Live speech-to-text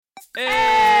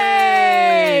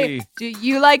Hey! Do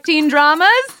you like teen dramas?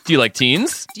 Do you like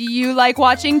teens? Do you like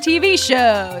watching TV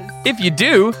shows? If you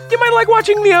do, you might like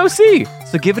watching The OC.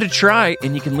 So give it a try,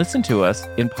 and you can listen to us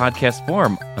in podcast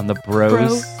form on the Bro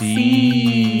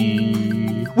C.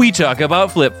 We talk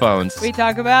about flip phones. We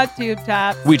talk about tube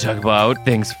tops. We talk about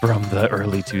things from the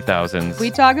early 2000s. We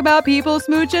talk about people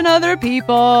smooching other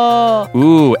people.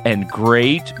 Ooh, and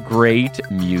great, great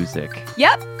music.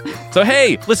 Yep. So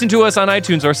hey, listen to us on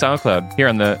iTunes or SoundCloud here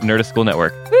on the Nerdist School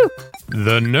Network. Woo.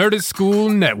 The Nerdist School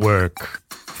Network.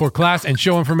 For class and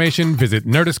show information, visit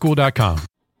nerdistschool.com.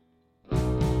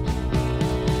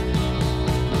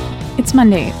 It's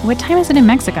Monday. What time is it in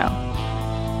Mexico?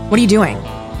 What are you doing?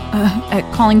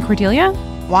 Calling Cordelia?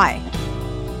 Why?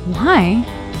 Why?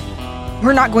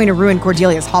 We're not going to ruin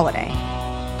Cordelia's holiday.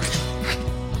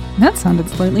 That sounded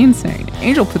slightly insane.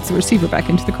 Angel puts the receiver back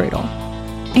into the cradle.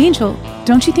 Angel,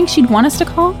 don't you think she'd want us to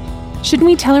call? Shouldn't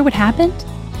we tell her what happened?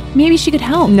 Maybe she could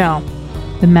help. No.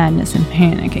 The madness and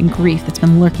panic and grief that's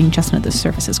been lurking just under the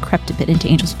surface has crept a bit into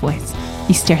Angel's voice.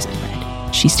 He stares at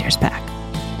Fred. She stares back.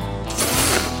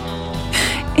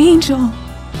 Angel.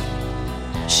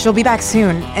 She'll be back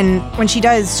soon, and when she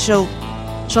does, she'll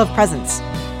have presents.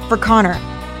 For Connor.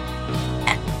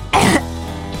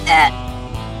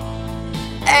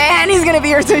 And he's gonna be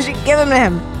here, so she can give him to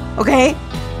him. Okay?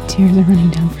 Tears are running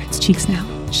down Fred's cheeks now.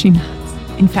 She nods.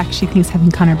 In fact, she thinks having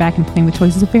Connor back and playing with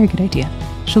toys is a very good idea.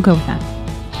 She'll go with that.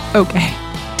 Okay.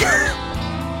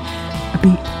 A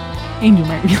beat. Angel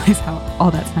might realize how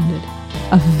all that sounded.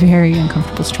 A very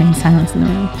uncomfortable, strange silence in the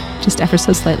room. Just ever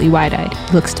so slightly wide-eyed,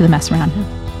 he looks to the mess around him.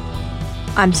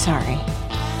 I'm sorry.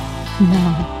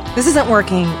 No. This isn't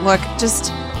working. Look,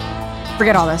 just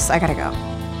forget all this. I gotta go.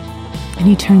 And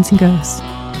he turns and goes,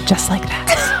 just like that.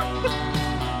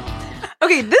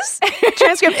 Okay, this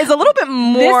transcript is a little bit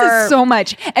more... This is so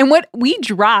much. And what we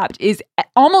dropped is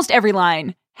almost every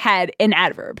line had an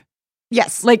adverb.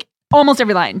 Yes. Like, almost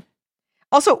every line.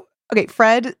 Also, okay,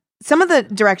 Fred, some of the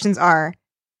directions are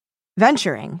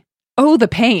venturing, Oh, the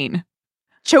pain.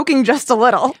 choking just a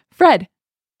little. Fred,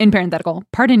 in parenthetical,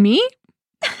 pardon me?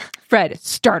 Fred,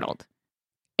 startled.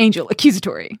 Angel,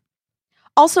 accusatory.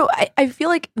 Also, I feel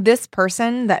like this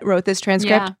person that wrote this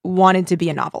transcript wanted to be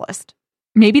a novelist.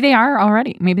 Maybe they are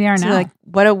already. Maybe they are So now. like,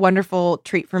 what a wonderful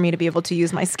treat for me to be able to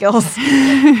use my skills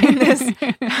in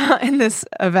this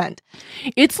event.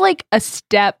 It's like a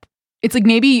step. It's like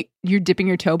maybe you're dipping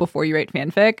your toe before you write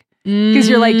fanfic. Because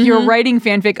you're writing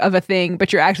fanfic of a thing,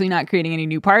 but you're actually not creating any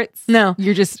new parts. No.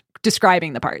 You're just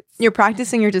describing the parts. You're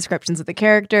practicing your descriptions of the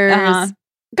characters. Uh-huh.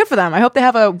 Good for them. I hope they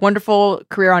have a wonderful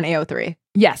career on AO3.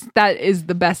 Yes, that is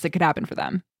the best that could happen for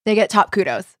them. They get top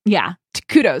kudos. Yeah.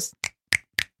 Kudos.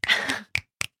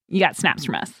 You got snaps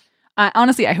from us.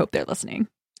 Honestly, I hope they're listening.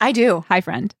 I do. Hi,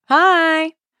 friend.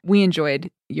 Hi. We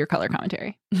enjoyed your color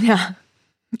commentary. Yeah.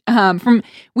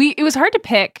 It was hard to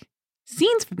pick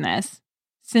scenes from this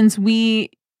since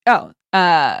we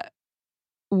are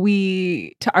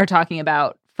talking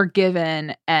about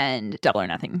Forgiven and Double or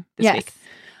Nothing this week.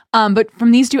 But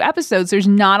from these two episodes, there's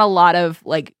not a lot of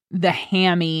like the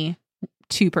hammy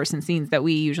two-person scenes that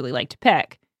we usually like to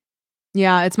pick.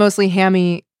 Yeah, it's mostly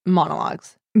hammy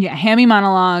monologues. Yeah, hammy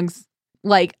monologues.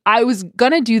 Like, I was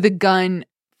gonna do the Gunn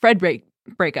Fred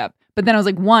breakup, but then I was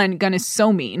like, one, Gunn is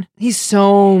so mean. He's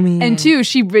so mean. And two,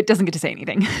 she doesn't get to say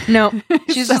anything. No.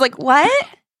 She's just like, what?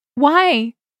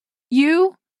 Why?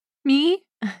 You? Me?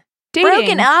 Dating?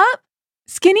 Broken up?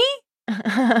 Skinny?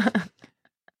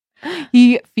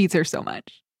 He feeds her so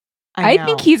much. I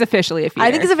think he's officially a feeder.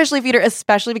 I think he's officially a feeder,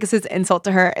 especially because his insult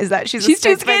to her is that she's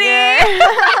too skinny.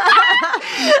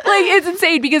 Like, it's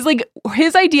insane because like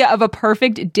his idea of a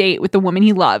perfect date with the woman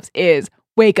he loves is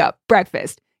wake up,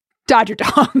 breakfast, Dodger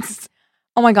dogs.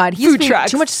 Oh my God, he's Food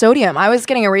trucks. too much sodium. I was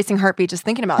getting a racing heartbeat just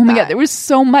thinking about that. Oh my God, there was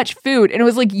so much food. And it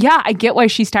was like, yeah, I get why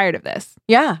she's tired of this.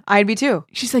 Yeah, I'd be too.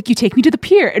 She's like, you take me to the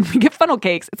pier and we get funnel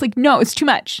cakes. It's like, no, it's too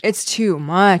much. It's too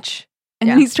much. And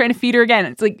then he's trying to feed her again.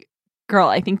 It's like, girl,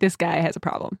 I think this guy has a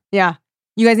problem. Yeah.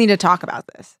 You guys need to talk about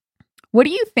this. What do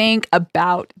you think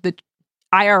about the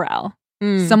IRL?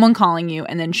 Someone calling you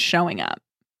and then showing up.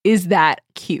 Is that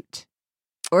cute?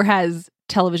 Or has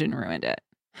television ruined it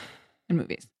in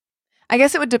movies? I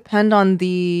guess it would depend on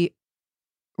the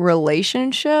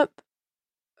relationship.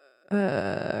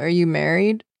 Are you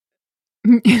married?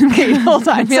 Wait, hold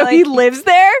on. So like he lives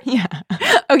there? Yeah.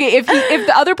 Okay, if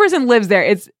the other person lives there,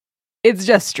 it's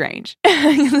just strange.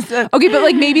 Okay, but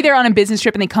like maybe they're on a business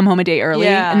trip and they come home a day early,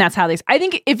 and that's how I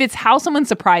think if it's how someone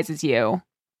surprises you,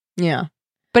 yeah.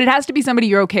 But it has to be somebody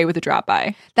you're okay with a drop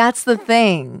by. That's the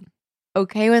thing.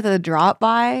 Okay with a drop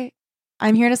by?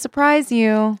 I'm here to surprise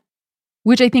you.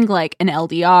 which I think like an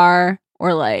LDR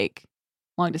or like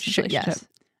long distance relationship. Yes.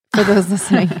 For those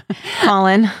listening,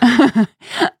 Colin.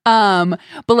 But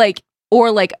like,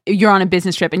 or like you're on a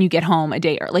business trip and you get home a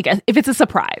day or like if it's a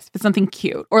surprise, if it's something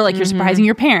cute, or like you're surprising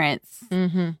your parents.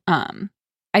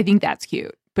 I think that's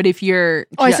cute. But if you're,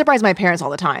 I surprise my parents all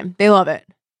the time. They love it.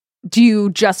 Do you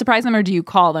just surprise them or do you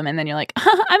call them and then you're like,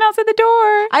 I'm outside the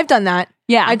door? I've done that.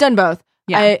 Yeah, I've done both.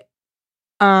 Yeah.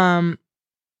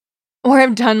 Or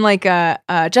I've done like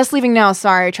just leaving now.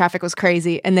 Sorry, traffic was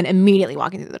crazy, and then immediately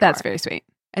walking through the door. That's very sweet.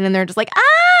 And then they're just like,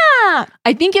 ah.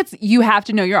 I think you have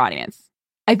to know your audience.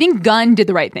 I think Gunn did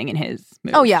the right thing in his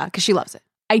move. Oh yeah, because she loves it.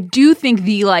 I do think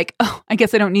the like, oh, I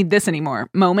guess I don't need this anymore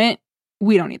moment.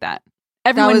 We don't need that.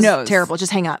 Everyone that was knows. terrible.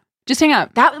 Just hang up. Just hang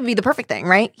up. That would be the perfect thing,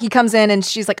 right? He comes in and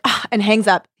she's like, and hangs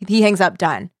up. He hangs up,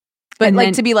 done. But And like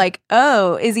then- to be like,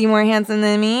 oh, is he more handsome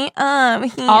than me?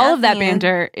 All of that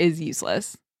banter is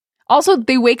useless. Also,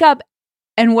 they wake up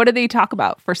and what do they talk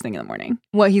about first thing in the morning?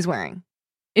 What he's wearing.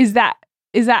 Is that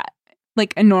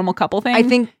like a normal couple thing? I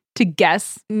think to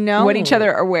guess no. what each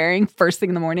other are wearing first thing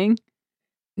in the morning?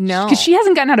 No. Because she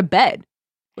hasn't gotten out of bed.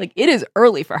 Like it is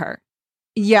early for her.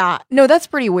 Yeah. No, that's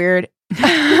pretty weird.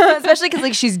 Especially because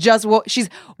like she's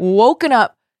woken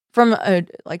up from a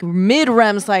like mid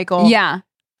REM cycle. Yeah.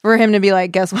 For him to be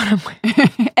like, guess what I'm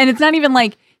wearing? And it's not even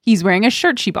like he's wearing a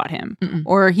shirt she bought him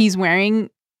or he's wearing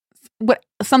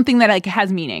something that like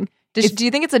has meaning. Do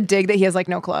you think it's a dig that he has like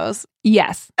no clothes?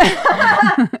 Yes.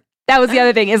 That was the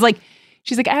other thing is like,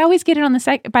 she's like, I always get it on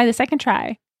by the second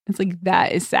try. It's like,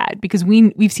 that is sad because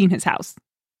we've seen his house.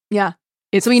 Yeah.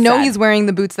 It's so we know sad. he's wearing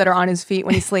the boots that are on his feet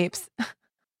when he sleeps.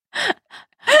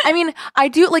 I mean, I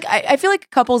do like, I feel like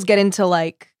couples get into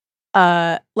like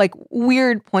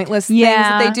weird, pointless things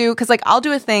that they do. Cause like I'll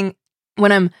do a thing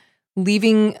when I'm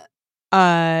leaving,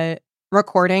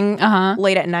 recording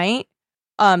late at night.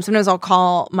 Sometimes I'll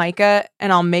call Micah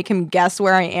and I'll make him guess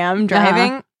where I am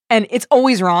driving, and it's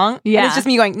always wrong. Yeah. And it's just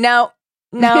me going, no.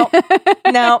 No.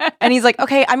 And he's like,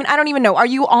 okay, I mean, I don't even know. Are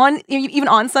you even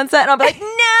on Sunset? And I'll be like,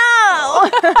 no.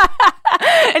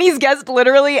 And he's guessed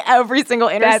literally every single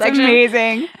intersection. That's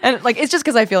amazing. And like, it's just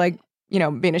because I feel like, being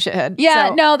a shithead. Yeah,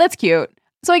 So- no, that's cute.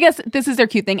 So I guess this is their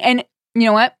cute thing. And you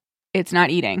know what? It's not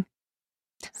eating.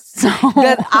 So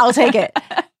I'll take it.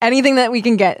 Anything that we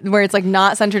can get where it's like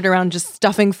not centered around just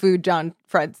stuffing food down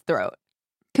Fred's throat.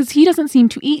 because he doesn't seem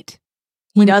to eat.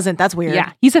 He doesn't. That's weird.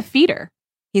 Yeah, he's a feeder.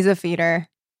 He's a feeder.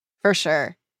 For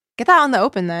sure. Get that on the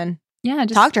open then. Yeah,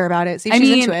 just Talk to her about it. See if I she's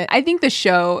mean, into it. I think the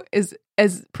show is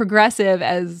as progressive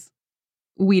as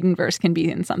Whedonverse can be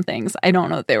in some things. I don't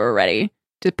know if they were ready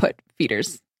to put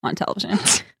feeders on television.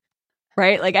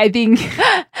 Right? Like, I think...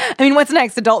 I mean, what's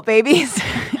next? Adult babies?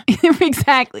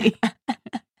 Exactly.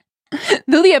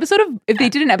 Though if they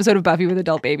did an episode of Buffy with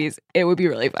adult babies, it would be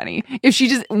really funny. If she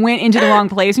just went into the wrong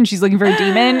place and she's looking for a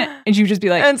demon and she would just be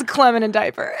like... And it's Clem in a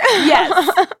diaper. Yes.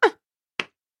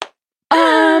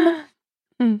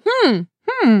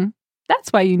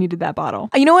 That's why you needed that bottle.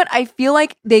 You know what? I feel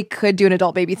like they could do an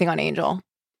adult baby thing on Angel.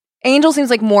 Angel seems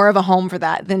like more of a home for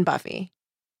that than Buffy.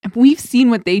 We've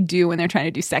seen what they do when they're trying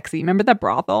to do sexy. Remember that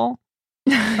brothel?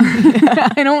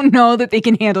 I don't know that they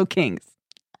can handle kings.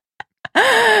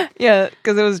 Yeah,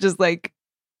 because it was just like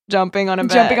jumping on a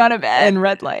bed and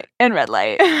red light. And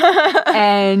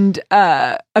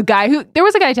there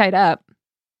was a guy tied up.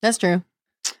 That's true.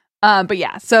 But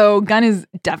yeah, so Gunn is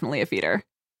definitely a feeder.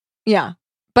 Yeah.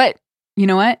 But you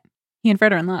know what? He and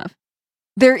Fred are in love.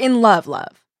 They're in love.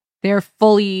 They're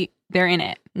in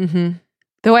it. Mm-hmm.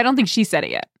 Though I don't think she said it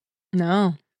yet.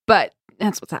 No. But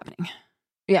that's what's happening.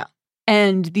 Yeah.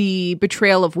 And the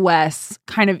betrayal of Wes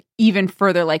kind of even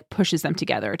further like pushes them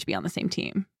together to be on the same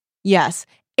team. Yes.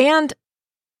 And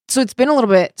so it's been a little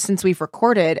bit since we've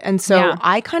recorded. And so Yeah.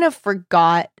 I kind of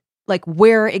forgot like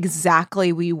where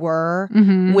exactly we were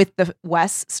with the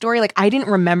Wes story. Like I didn't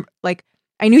remember, like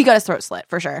I knew he got his throat slit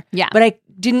for sure. Yeah. But I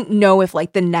didn't know if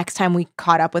like the next time we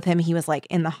caught up with him, he was like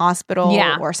in the hospital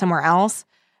or somewhere else.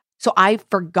 So I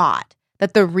forgot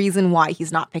that the reason why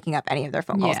he's not picking up any of their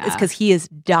phone calls is because he is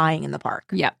dying in the park.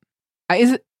 Yep.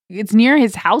 It's near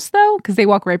his house though? Because they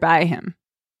walk right by him.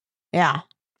 Yeah.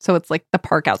 So it's like the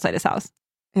park outside his house.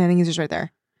 Yeah, I think he's just right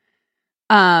there.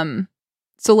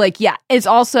 So like, yeah, it's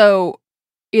also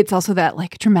that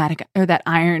like dramatic or that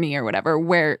irony or whatever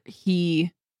where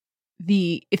if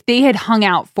they had hung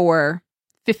out for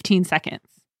 15 seconds,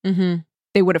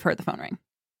 they would have heard the phone ring.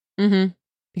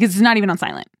 Because it's not even on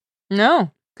silent.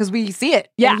 No, because we see it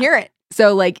Yeah. and hear it.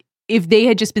 So like if they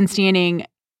had just been standing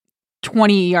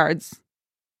 20 yards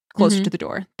closer to the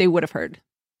door, they would have heard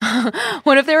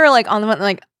What if they were like on the phone,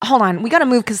 like, hold on, we got to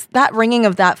move because that ringing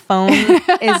of that phone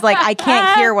is like, I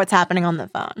can't hear what's happening on the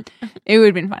phone. It would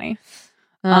have been funny.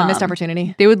 Missed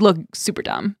opportunity. They would look super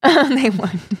dumb. They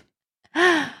would.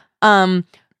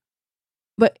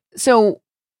 But so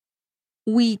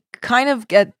we kind of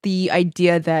get the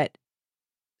idea that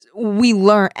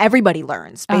everybody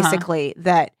learns basically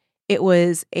that it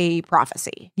was a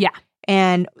prophecy. Yeah.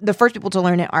 And the first people to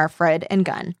learn it are Fred and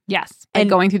Gunn. Yes. And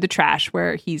going through the trash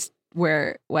where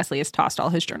Wesley has tossed all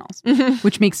his journals,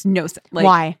 which makes no sense. Like,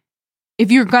 why?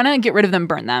 If you're going to get rid of them,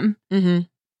 burn them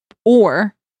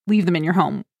or leave them in your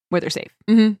home where they're safe.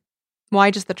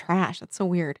 Why just the trash? That's so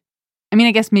weird. I mean,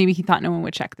 I guess maybe he thought no one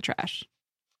would check the trash.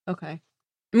 Okay.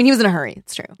 I mean, he was in a hurry.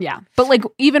 It's true. Yeah. But like,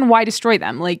 even why destroy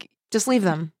them? Like, just leave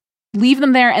them. Leave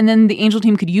them there and then the Angel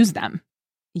team could use them.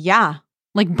 Yeah.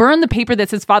 Like, burn the paper that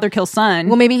says father kills son.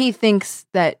 Well, maybe he thinks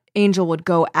that Angel would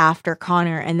go after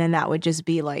Connor and then that would just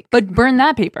be like... But burn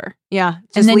that paper. Yeah.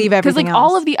 Just leave everything else. Because like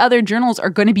all of the other journals are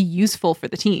going to be useful for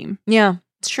the team. Yeah.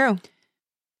 It's true.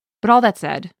 But all that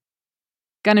said,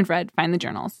 Gunn and Fred find the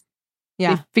journals.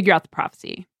 Yeah. They figure out the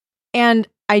prophecy. And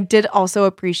I did also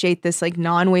appreciate this like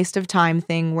non-waste of time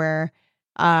thing where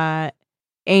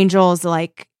Angel's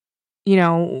like, you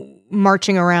know,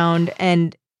 marching around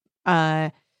and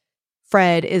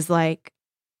Fred is like,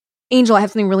 Angel, I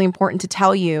have something really important to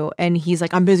tell you. And he's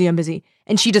like, I'm busy.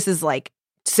 And she just is like,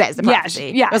 says the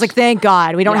prophecy. Yeah. I was like, thank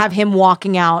God we don't have him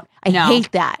walking out. I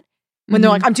hate that. When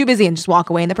they're like, I'm too busy and just walk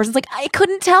away. And the person's like, I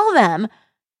couldn't tell them.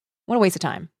 What a waste of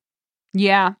time.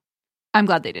 Yeah. I'm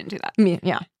glad they didn't do that.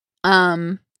 Yeah.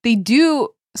 They do.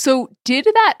 So did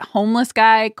that homeless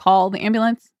guy call the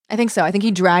ambulance? I think so. I think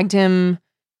he dragged him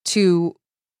to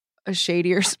a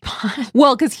shadier spot.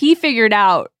 Well, because he figured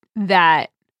out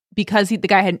that because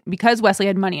Wesley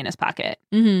had money in his pocket,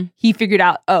 he figured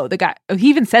out, he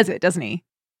even says it, doesn't he?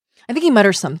 I think he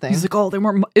mutters something. He's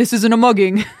like, this isn't a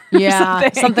mugging.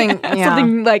 Yeah.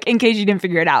 something like in case you didn't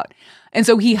figure it out. And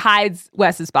so he hides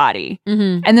Wes's body.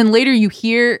 And then later you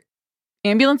hear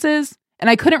ambulances. And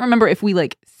I couldn't remember if we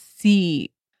like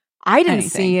see I didn't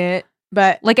see it,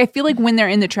 but like I feel like when they're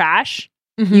in the trash,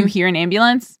 you hear an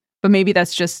ambulance, but maybe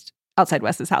that's just outside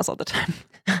Wes's house all the time.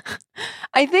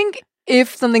 I think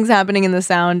if something's happening in the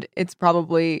sound, it's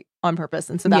probably on purpose.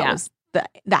 And so that was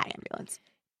that ambulance.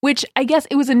 Which I guess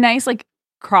it was a nice like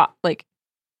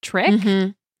trick.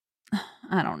 I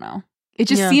don't know. It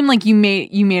just seemed like you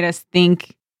made us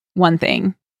think one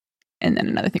thing and then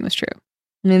another thing was true.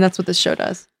 I mean, that's what this show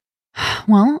does.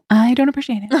 Well, I don't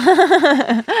appreciate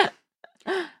it.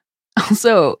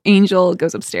 Also, Angel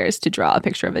goes upstairs to draw a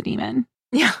picture of a demon.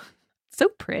 Yeah. So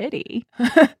pretty.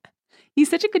 He's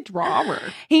such a good drawer.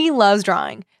 He loves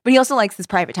drawing, but he also likes his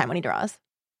private time when he draws.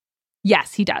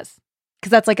 Yes, he does.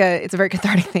 Because that's it's a very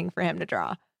cathartic thing for him to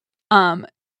draw.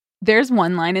 There's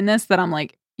one line in this that I'm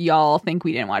like, y'all think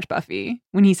we didn't watch Buffy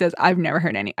when he says, I would never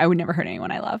hurt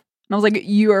anyone I love. And I was like,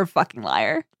 you are a fucking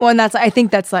liar. Well, and I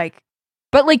think that's like,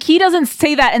 but like he doesn't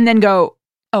say that and then go,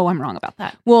 oh, I'm wrong about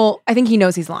that. Well, I think he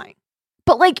knows he's lying.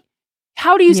 But like,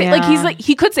 how do you say,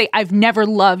 he could say, I've never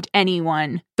loved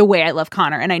anyone the way I love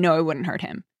Connor and I know it wouldn't hurt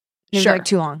him. It's like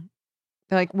too long.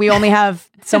 They're like, we only have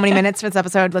so many minutes for this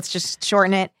episode. Let's just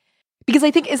shorten it. Because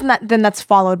I think that's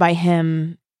followed by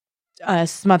him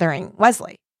smothering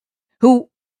Wesley, who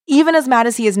even as mad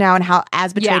as he is now and how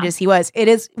as betrayed as he was,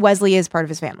 Wesley is part of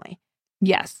his family.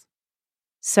 Yes.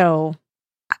 So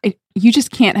you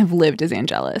just can't have lived as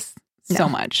Angelus so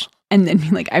much and then be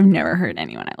like, I've never hurt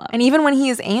anyone I love. And even when he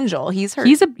is Angel, he's hurt.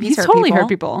 He's totally hurt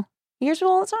people. He hurts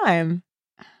people all the time.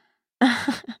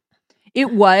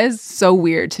 It was so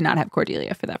weird to not have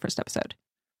Cordelia for that first episode.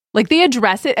 Like they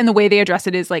address it and the way they address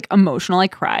it is like emotional. I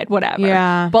cried, whatever.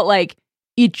 Yeah. But like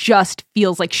it just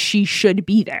feels like she should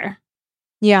be there.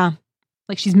 Yeah.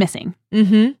 Like she's missing.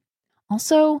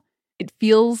 Also, it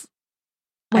feels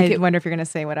like I wonder if you're going to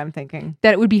say what I'm thinking.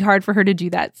 That it would be hard for her to do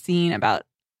that scene about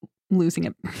losing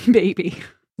a baby.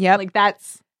 Yeah. Like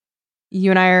that's...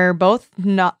 You and I are both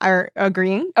are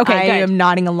agreeing. Okay, I good. am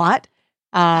nodding a lot.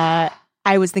 I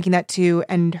was thinking that too.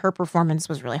 And her performance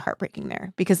was really heartbreaking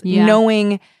there. Because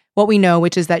knowing what we know,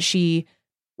 which is that she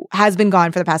has been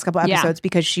gone for the past couple episodes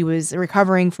because she was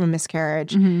recovering from a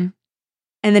miscarriage. And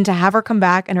then to have her come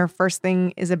back and her first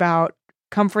thing is about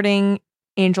comforting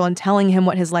Angel and telling him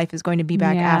what his life is going to be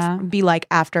be like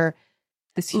after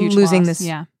this huge losing loss.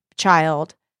 this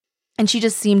child. And she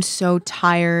just seemed so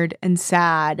tired and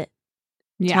sad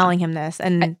telling him this.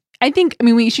 And I think,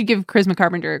 we should give Charisma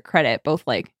Carpenter credit, both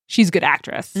like she's a good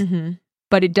actress,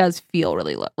 but it does feel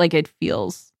really like it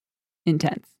feels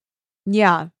intense.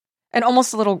 Yeah. And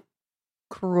almost a little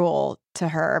cruel to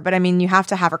her. But I mean, you have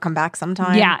to have her come back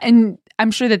sometime. Yeah, and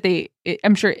I'm sure that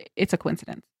I'm sure it's a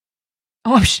coincidence.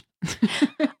 Oh,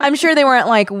 I'm sure they weren't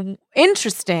like,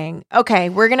 interesting. Okay,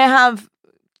 we're gonna have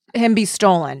him be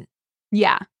stolen.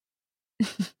 Yeah.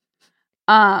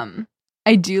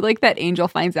 I do like that Angel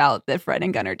finds out that Fred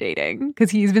and Gunn are dating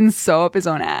because he's been so up his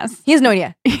own ass. He has no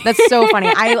idea. That's so funny.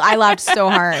 I laughed so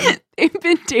hard. They've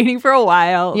been dating for a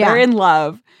while. Yeah. They're in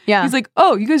love. Yeah. He's like,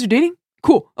 oh, you guys are dating?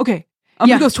 Cool. Okay. I'm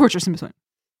going to go torture some person.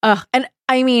 And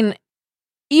I mean,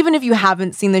 even if you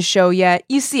haven't seen the show yet,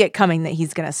 you see it coming that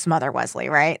he's going to smother Wesley,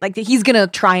 right? Like that he's going to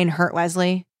try and hurt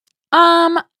Wesley.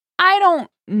 I don't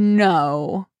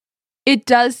know. It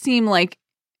does seem like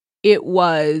it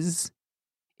was,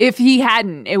 if he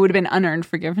hadn't, it would have been unearned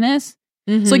forgiveness.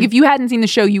 Mm-hmm. So like if you hadn't seen the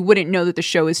show, you wouldn't know that the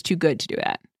show is too good to do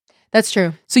that. That's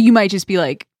true. So you might just be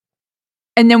like,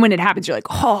 and then when it happens, you're like,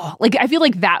 oh, like I feel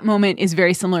like that moment is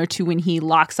very similar to when he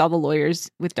locks all the lawyers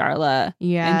with Darla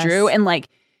and Drew. And like,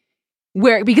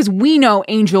 because we know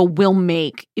Angel will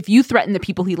make, if you threaten the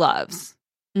people he loves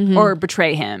or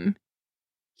betray him,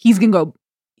 he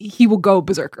will go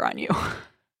berserker on you.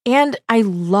 And I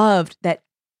loved that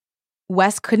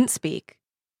Wes couldn't speak.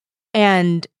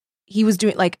 And he was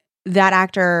doing like that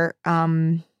actor,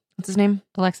 what's his name?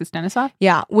 Alexis Denisov?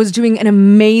 Yeah, was doing an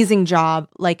amazing job.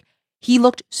 Like he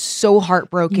looked so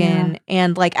heartbroken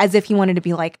and like as if he wanted to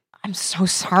be like, I'm so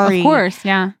sorry. Of course,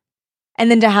 yeah.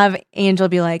 And then to have Angel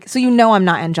be like, so you know I'm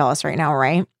not Angelus right now,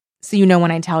 right? So you know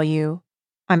when I tell you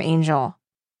I'm Angel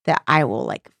that I will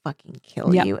like fucking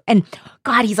kill you. And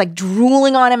God, he's like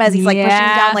drooling on him as he's like pushing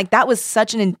him down. Like that was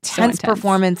such an intense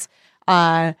performance.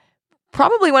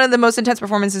 Probably one of the most intense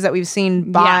performances that we've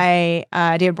seen by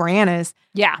David Boreanaz.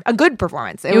 Yeah. A good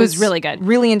performance. It was really good.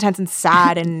 Really intense and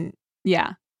sad. And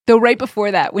yeah. Though right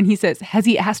before that, when he says, has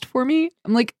he asked for me?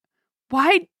 I'm like,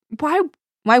 why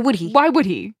would he? Why would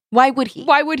he? Why would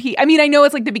he? I mean, I know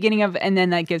it's like the beginning of, and then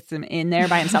that gets him in there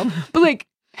by himself. But like,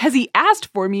 has he asked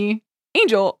for me?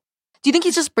 Angel. Do you think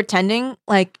he's just pretending?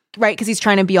 Like, right? Because he's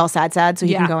trying to be all sad so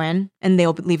he can go in and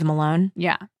they'll leave him alone.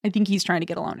 Yeah. I think he's trying to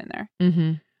get alone in there.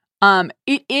 Mm-hmm.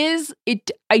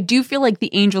 I do feel like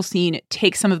the Angel scene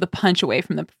takes some of the punch away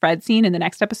from the Fred scene in the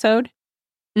next episode,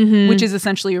 which is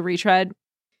essentially a retread.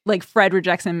 Like Fred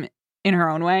rejects him in her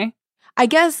own way. I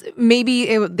guess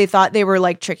maybe they thought they were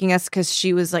like tricking us because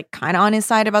she was like kind of on his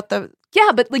side about the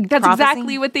but like that's prophecy.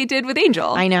 Exactly what they did with Angel.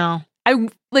 I know.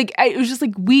 It was just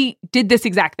like we did this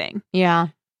exact thing. Yeah,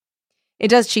 it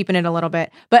does cheapen it a little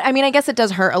bit, but I mean, I guess it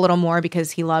does hurt a little more because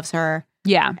he loves her.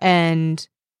 Yeah, and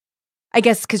I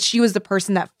guess because she was the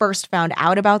person that first found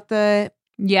out about the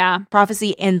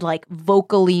prophecy and like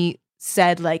vocally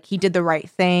said like he did the right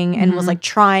thing and was like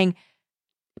trying.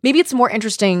 Maybe it's more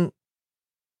interesting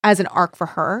as an arc for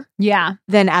her,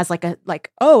 than as like as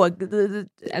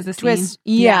a twist,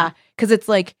 because it's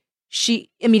like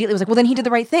she immediately was like, well, then he did the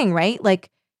right thing, right?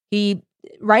 Like he,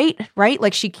 right,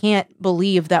 like she can't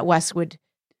believe that Wes would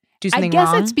do something wrong.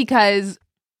 I guess it's because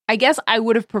I guess I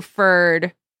would have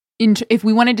preferred if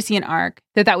we wanted to see an arc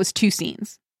that was 2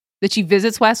 scenes, that she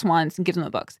visits Wes once and gives him the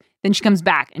books, then she comes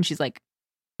back and she's like,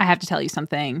 I have to tell you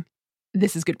something.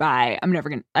 This is goodbye.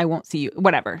 I won't see you.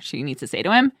 Whatever she needs to say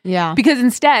to him. Yeah. Because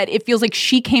instead, it feels like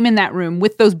she came in that room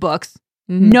with those books,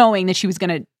 knowing that she was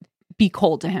going to be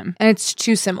cold to him. And it's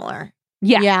too similar.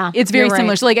 Yeah. It's very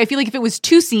similar. Right. So like, I feel like if it was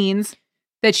 2 scenes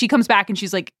that she comes back and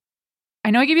she's like,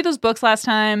 I know I gave you those books last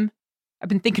time. I've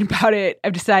been thinking about it.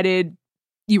 I've decided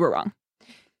you were wrong.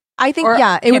 I think,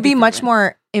 it would be much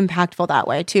more impactful that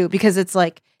way too, because it's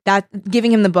like, that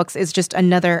giving him the books is just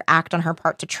another act on her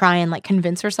part to try and like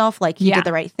convince herself like he did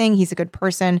the right thing, he's a good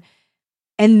person,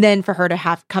 and then for her to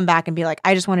have come back and be like,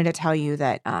 I just wanted to tell you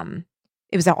that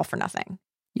it was all for nothing.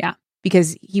 Yeah,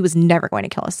 because he was never going to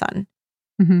kill his son.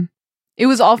 It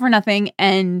was all for nothing,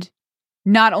 and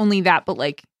not only that, but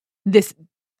like this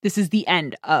is the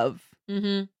end of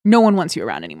no one wants you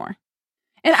around anymore.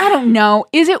 And I don't know,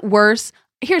 is it worse?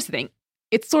 Here's the thing,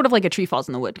 it's sort of like a tree falls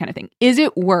in the wood kind of thing. Is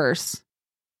it worse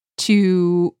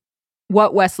to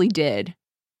what Wesley did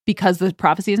because the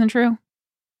prophecy isn't true?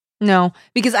 No,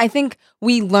 because I think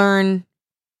we learn,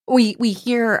 we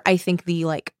hear, I think, the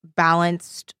like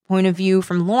balanced point of view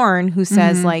from Lorne, who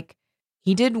says like,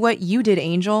 he did what you did,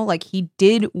 Angel. Like he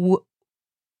did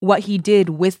what he did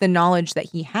with the knowledge that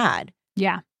he had.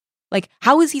 Yeah. Like,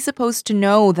 how is he supposed to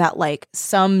know that like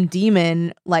some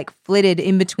demon like flitted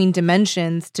in between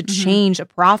dimensions to change a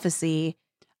prophecy?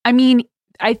 I mean,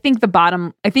 I think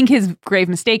his grave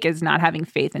mistake is not having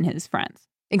faith in his friends.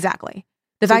 Exactly.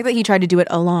 The fact that he tried to do it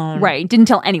alone. Right. Didn't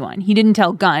tell anyone. He didn't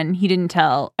tell Gunn. He didn't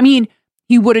tell, I mean,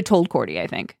 he would have told Cordy, I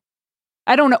think.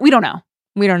 I don't know. We don't know.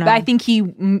 We don't know. But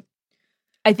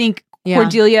I think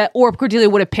Cordelia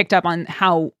would have picked up on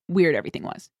how weird everything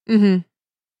was. Mm-hmm.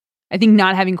 I think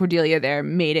not having Cordelia there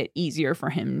made it easier for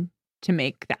him to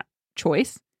make that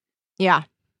choice. Yeah.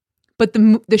 But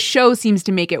the show seems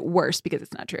to make it worse because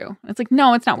it's not true. It's like,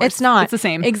 no, it's not worse. It's not. It's the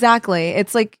same. Exactly.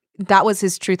 It's like that was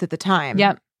his truth at the time.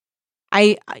 Yep.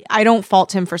 I don't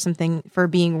fault him for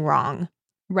being wrong.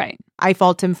 Right. I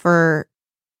fault him for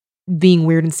being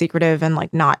weird and secretive and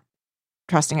like not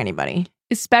trusting anybody.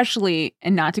 Especially,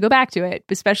 and not to go back to it,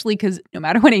 but especially because no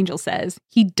matter what Angel says,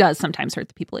 he does sometimes hurt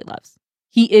the people he loves.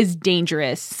 He is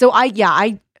dangerous. So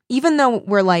I even though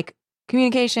we're like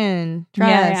communication,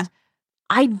 trust,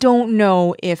 I don't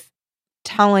know if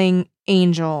telling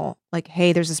Angel like,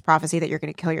 hey, there's this prophecy that you're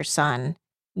going to kill your son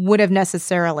would have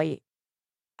necessarily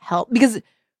helped, because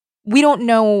we don't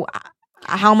know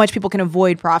how much people can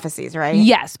avoid prophecies, right?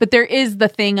 Yes, but there is the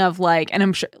thing of like, and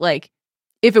I'm sure like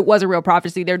if it was a real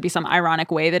prophecy, there'd be some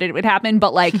ironic way that it would happen.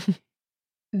 But like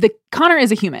Connor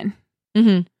is a human.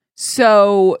 Mm-hmm.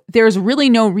 So there's really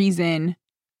no reason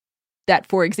that,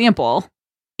 for example,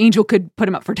 Angel could put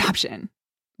him up for adoption.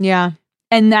 Yeah.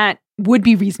 And that would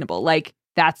be reasonable. Like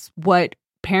that's what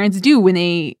parents do when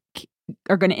they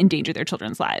are going to endanger their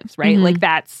children's lives, right? Mm-hmm. Like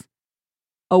that's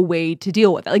a way to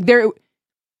deal with it. Like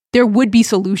there would be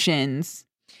solutions.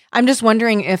 I'm just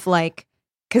wondering if like,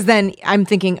 because then I'm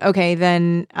thinking, okay,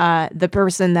 then the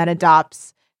person that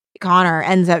adopts Connor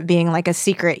ends up being like a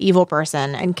secret evil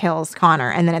person and kills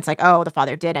Connor, and then it's like, oh, the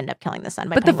father did end up killing the son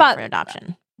by putting him up for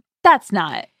adoption. That's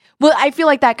not. Well, I feel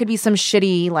like that could be some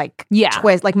shitty like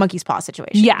twist, like monkey's paw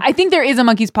situation. Yeah, I think there is a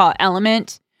monkey's paw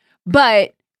element,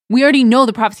 but we already know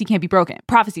the prophecy can't be broken.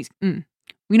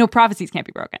 We know prophecies can't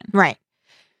be broken. Right.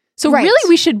 So really,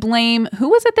 we should blame, who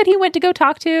was it that he went to go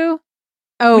talk to?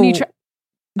 Oh, when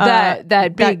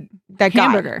that big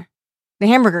hamburger. Guy. The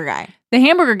hamburger guy. The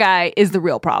hamburger guy is the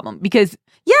real problem because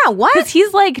what? Because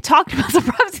he's like talking about some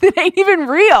prophecy that ain't even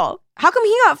real. How come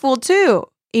he got fooled too?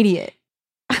 Idiot.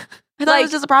 I thought it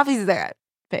was just a prophecy that got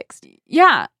fixed.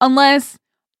 Yeah, unless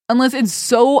it's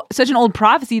such an old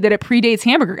prophecy that it predates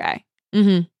hamburger guy.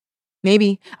 Mm-hmm.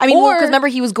 Maybe. I mean, because remember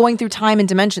he was going through time and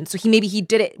dimension, so maybe he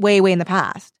did it way in the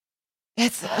past.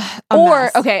 It's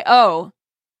mess.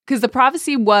 Because the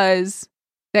prophecy was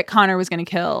that Connor was going to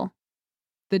kill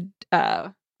the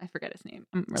I forget his name.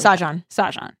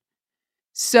 Sajan.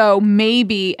 So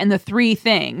maybe, and the three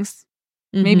things,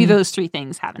 maybe those three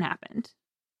things haven't happened.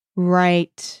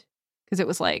 Right. Because it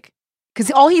was like,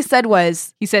 because all he said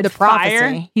was he said the fire.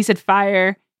 prophecy. He said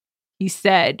fire. He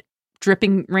said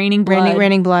raining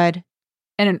blood,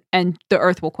 and the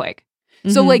earth will quake. Mm-hmm.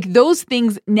 So like those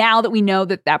things, now that we know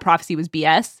that prophecy was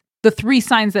BS, the three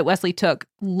signs that Wesley took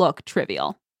look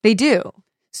trivial. They do.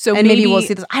 So and maybe we'll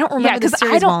see this. I don't remember the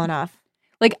series well enough.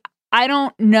 Like I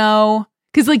don't know,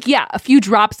 because like a few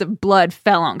drops of blood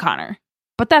fell on Connor,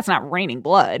 but that's not raining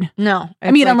blood. No,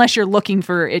 I mean unless you're looking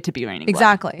for it to be raining blood.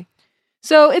 Exactly.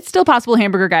 So it's still possible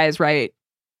hamburger guy is right.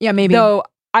 Yeah, maybe. Though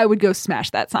I would go smash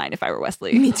that sign if I were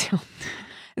Wesley. Me too.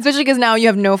 Especially because now you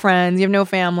have no friends, you have no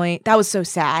family. That was so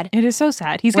sad. It is so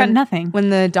sad. He's got nothing. When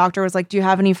the doctor was like, do you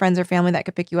have any friends or family that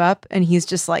could pick you up? And he's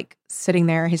just like sitting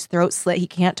there, his throat slit, he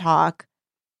can't talk.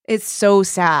 It's so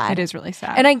sad. It is really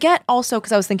sad. And I get also,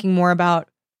 because I was thinking more about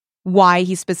why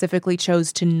he specifically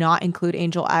chose to not include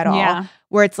Angel at all. Yeah.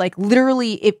 Where it's like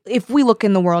literally, if we look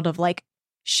in the world of like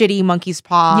shitty monkey's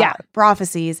paw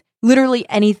prophecies, literally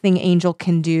anything Angel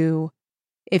can do,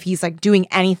 if he's like doing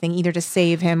anything either to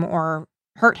save him or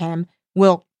hurt him,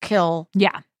 will kill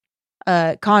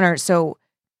Connor. So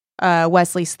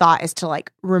Wesley's thought is to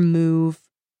like remove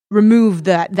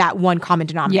that one common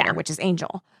denominator, which is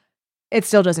Angel. It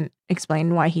still doesn't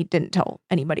explain why he didn't tell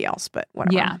anybody else, but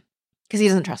whatever. Yeah. Because he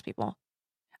doesn't trust people.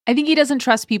 I think he doesn't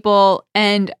trust people,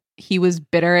 and he was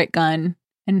bitter at Gunn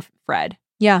and Fred.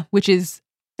 Yeah. Which is...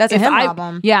 That's a him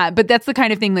problem. Yeah, but that's the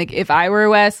kind of thing, like, if I were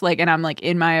Wes, like, and I'm, like,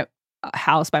 in my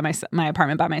house by my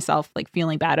apartment by myself, like,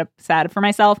 feeling sad for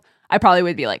myself, I probably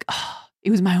would be like, oh,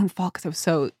 it was my own fault because I was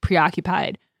so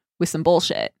preoccupied with some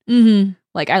bullshit. Mm-hmm.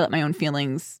 Like, I let my own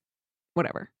feelings,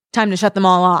 whatever. Time to shut them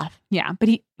all off. Yeah, but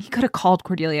he could have called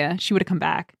Cordelia. She would have come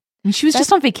back. And she was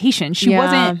just on vacation. She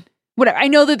wasn't... Whatever. I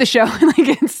know that the show,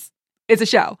 like, it's a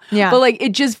show. Yeah. But, like,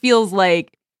 it just feels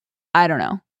like, I don't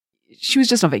know. She was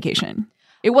just on vacation.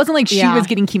 It wasn't like she was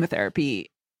getting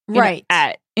chemotherapy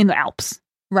in the Alps.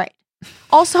 Right.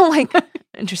 Also, like,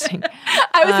 interesting.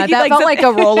 I was thinking, that felt like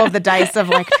a roll of the dice of,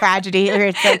 like, tragedy. Or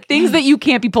it's like things that you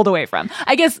can't be pulled away from.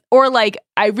 I guess, or, like,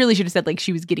 I really should have said, like,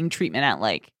 she was getting treatment at,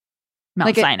 like,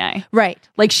 Mount Sinai. Right.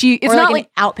 Like, it's or not like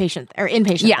an outpatient or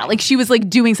inpatient. Yeah, thing. like, she was, like,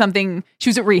 doing something. She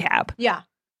was at rehab. Yeah.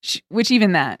 Which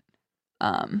even that,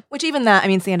 I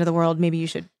mean, it's the end of the world. Maybe you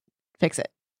should fix it.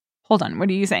 hold on. What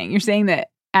are you saying? You're saying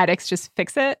that addicts just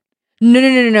fix it?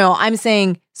 No. I'm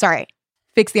saying, sorry,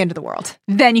 fix the end of the world.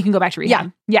 Then you can go back to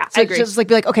rehab. Yeah, So I agree. just like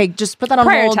be like, okay, just put that on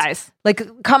hold. Prioritize. Like,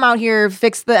 come out here,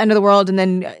 fix the end of the world, and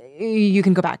then you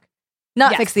can go back.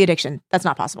 Not Yes. fix the addiction. That's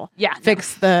not possible. Yeah.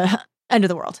 Fix the end of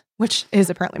the world, which is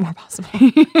apparently more possible.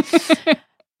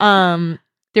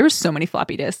 There were so many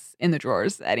floppy disks in the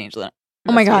drawers at Angel.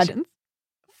 Oh my God. Investigations.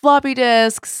 Floppy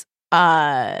disks,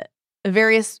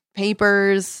 various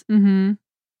papers. Mm-hmm.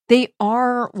 They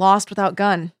are lost without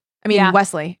gun. I mean, Yeah.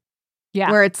 Wesley.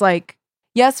 Yeah. Where it's like,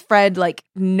 yes, Fred like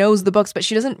knows the books, but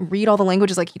she doesn't read all the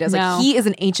languages like he does. No. Like he is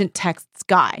an ancient texts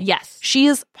guy. Yes. She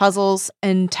is puzzles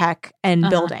and tech and Uh-huh.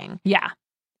 building. Yeah.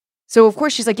 So of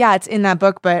course she's like, yeah, it's in that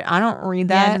book, but I don't read Yeah, it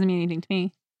that. doesn't mean anything to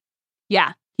me.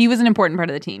 Yeah. He was an important part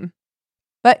of the team.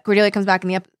 But Cordelia comes back in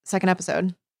the second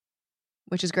episode,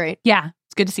 which is great. Yeah.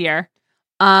 It's good to see her.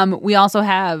 We also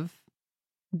have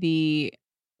the,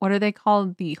 what are they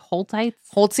called? The Holtites?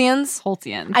 Holtzians.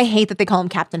 Holtians. I hate that they call him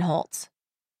Captain Holtz.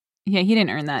 Yeah, he didn't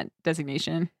earn that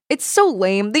designation. It's so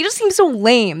lame. They just seem so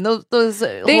lame. Those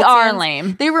They are Holtzians.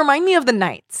 lame. They remind me of the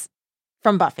Knights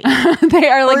from Buffy. They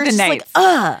are Where like it's the just knights.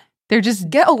 Like, They're just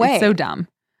get away. It's so dumb.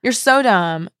 You're so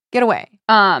dumb. Get away.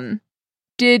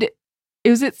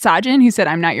 Was it Sajin who said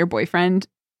I'm not your boyfriend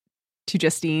to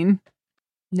Justine?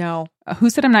 No, Who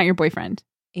said I'm not your boyfriend?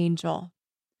 Angel.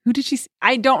 Who did she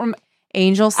I don't remember.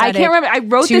 Angel said I can't remember. I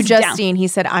wrote to this down. Justine. He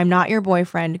said, "I'm not your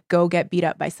boyfriend. Go get beat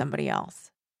up by somebody else."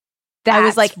 I That's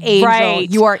was like, Angel, right.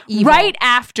 you are evil. Right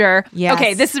after, Yes.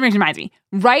 okay, this reminds me.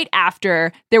 Right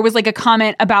after, there was like a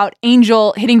comment about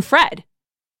Angel hitting Fred.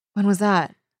 When was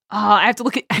that? Oh, I have to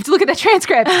look at that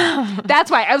transcript.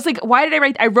 That's why I was like, why did I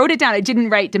write? I wrote it down. I didn't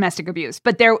write domestic abuse,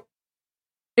 but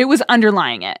it was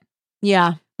underlying it.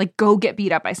 Yeah. Like, go get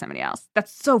beat up by somebody else.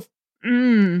 That's so.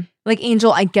 Like,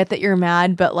 Angel, I get that you're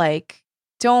mad, but like,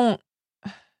 don't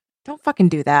fucking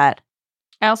do that.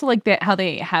 I also like that how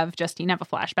they have Justine have a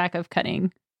flashback of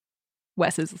cutting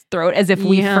Wes's throat as if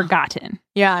we've Yeah. forgotten.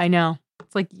 Yeah, I know.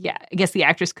 It's like, yeah, I guess the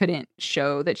actress couldn't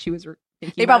show that she was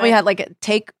thinking. They probably had like a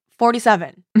take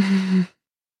 47.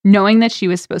 Knowing that she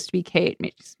was supposed to be Kate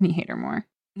makes me hate her more.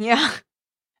 Yeah.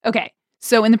 Okay,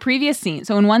 so in the previous scene,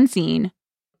 in one scene,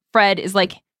 Fred is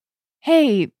like,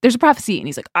 hey, there's a prophecy. And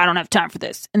he's like, I don't have time for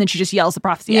this. And then she just yells the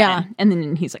prophecy at him. And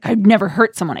then he's like, I've never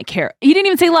hurt someone I care. He didn't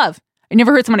even say love. I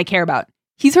never hurt someone I care about.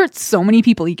 He's hurt so many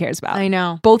people he cares about. I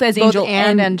know. Both as Angel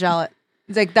and Angelic.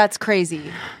 It's like, that's crazy.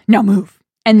 Now move.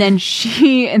 And then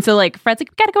so like Fred's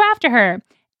like, we gotta go after her.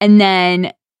 And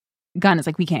then Gunn is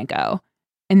like, we can't go.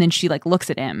 And then she like looks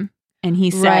at him and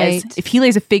he says, Right. if he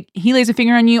lays a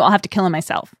finger on you, I'll have to kill him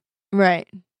myself. Right.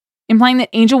 Implying that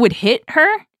Angel would hit her.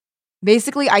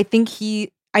 Basically, I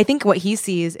think what he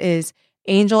sees is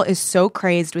Angel is so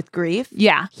crazed with grief.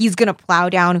 Yeah. He's going to plow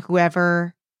down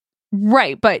whoever.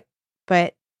 Right. But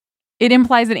it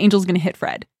implies that Angel's going to hit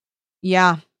Fred,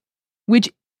 Yeah. which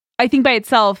I think by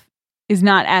itself is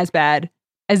not as bad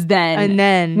as And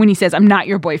then when he says, I'm not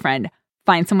your boyfriend,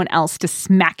 find someone else to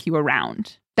smack you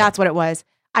around. that's what it was.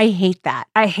 I hate that.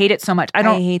 I hate it so much. I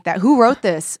hate that. Who wrote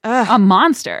this? Ugh. a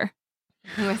monster.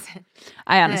 Who is it?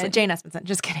 I honestly, Jane Espenson.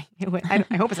 Just kidding. I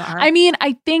hope it's not her. I mean,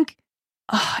 I think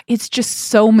it's just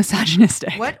so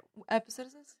misogynistic. What episode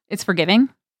is this? It's forgiving.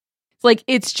 It's like,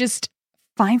 it's just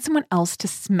find someone else to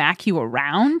smack you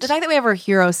around. The fact that we have our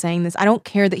hero saying this, I don't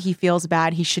care that he feels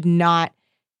bad. He should not.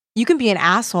 You can be an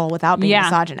asshole without being Yeah.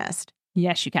 misogynist.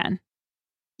 Yes, you can.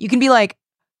 You can be like,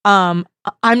 I'm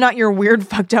not your weird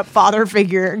fucked up father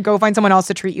figure. Go find someone else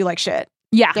to treat you like shit.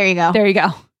 Yeah. There you go. There you go.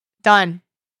 Done.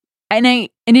 And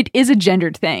it is a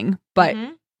gendered thing, but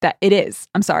Mhm. that it is.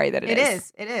 I'm sorry that It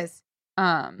is. It is.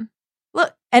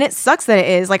 Look, and it sucks that it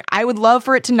is. Like, I would love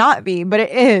for it to not be, but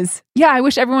it is. Yeah, I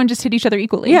wish everyone just hit each other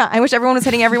equally. Yeah, I wish everyone was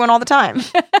hitting everyone all the time.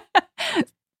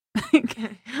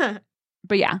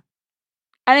 But yeah.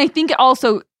 And I think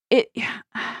also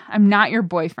I'm not your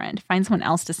boyfriend. Find someone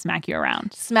else to smack you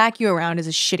around. Smack you around is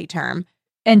a shitty term.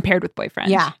 And paired with boyfriend.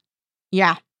 Yeah.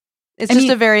 Yeah. It's I just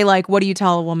mean- a very, like, what do you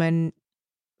tell a woman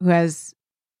who has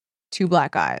two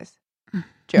black eyes?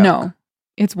 Joke. No.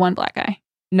 It's one black guy.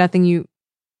 Nothing you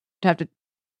have to.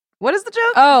 What is the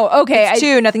joke? Oh, okay. It's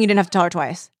two. Nothing you didn't have to tell her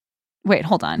twice. Wait,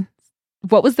 hold on.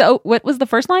 What was the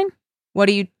first line? What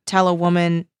do you tell a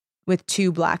woman with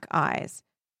two black eyes?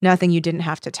 Nothing you didn't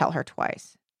have to tell her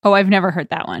twice. Oh, I've never heard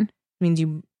that one. It means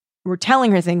you were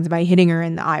telling her things by hitting her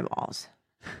in the eyeballs.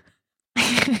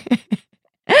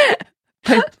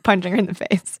 Punching her in the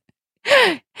face.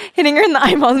 Hitting her in the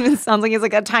eyeballs sounds like it's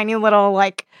like a tiny little,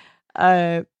 like,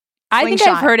 I think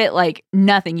I've heard it like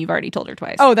nothing you've already told her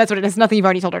twice. Oh, that's what it is. Nothing you've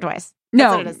already told her twice. That's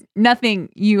no, what it is. nothing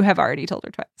you have already told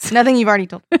her twice. Nothing you've already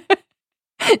told.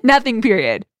 Nothing,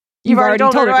 period. You've already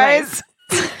told her twice.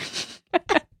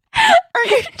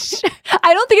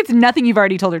 I don't think it's nothing you've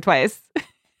already told her twice.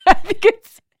 I think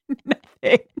it's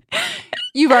nothing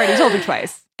you've already told her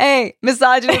twice. Hey,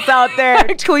 misogynists out there,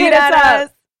 tweet at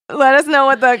us. Let us know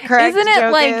what the correct Isn't it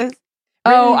joke like, is.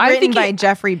 I'm written by thinking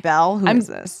Jeffrey Bell. Who is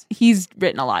this? He's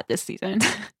written a lot this season.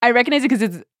 I recognize it because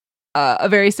it's a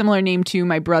very similar name to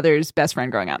my brother's best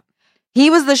friend growing up. He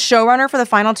was the showrunner for the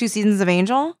final 2 seasons of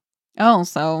Angel. Oh,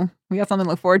 so we got something to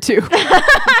look forward to.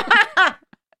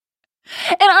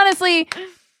 And honestly,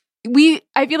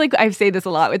 I feel like I say this a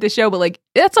lot with this show, but like,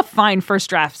 that's a fine first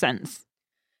draft sentence.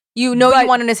 You know, you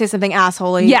wanted to say something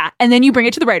assholey. Yeah. And then you bring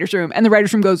it to the writer's room and the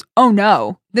writer's room goes, oh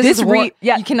no, this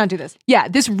you cannot do this. Yeah.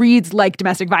 This reads like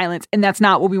domestic violence. And that's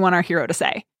not what we want our hero to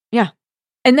say. Yeah.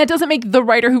 And that doesn't make the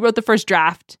writer who wrote the first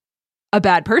draft a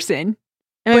bad person.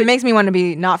 I mean, it makes me want to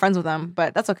be not friends with them,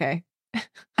 but that's okay.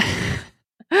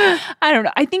 I don't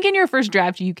know. I think in your first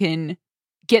draft, you can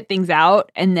get things out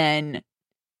and then,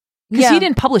 because he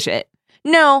didn't publish it.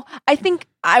 No, I think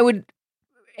I would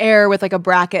err with like a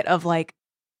bracket of like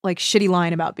shitty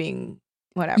line about being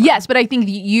whatever. Yes, but I think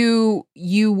you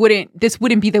wouldn't, this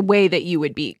wouldn't be the way that you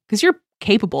would be, because you're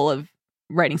capable of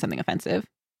writing something offensive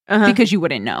because you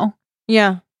wouldn't know.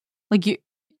 Yeah. Like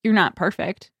you're not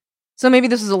perfect. So maybe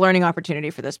this is a learning opportunity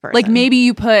for this person. Like maybe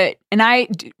you put, and I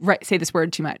say this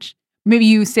word too much. Maybe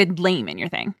you said lame in your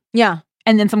thing. Yeah.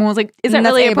 And then someone was like, is that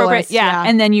really appropriate? Ableist, yeah.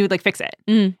 And then you would like fix it.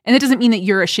 And that doesn't mean that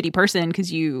you're a shitty person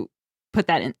because you put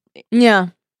that in. Yeah.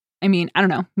 I mean, I don't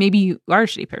know. Maybe you are a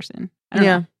shitty person. I don't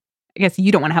know. I guess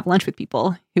you don't want to have lunch with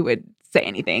people who would say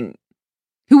anything.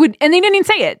 And they didn't even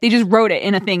say it. They just wrote it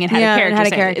in a thing and had a character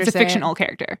say it. It's a fictional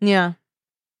character. Yeah.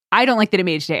 I don't like that it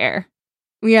made it to air.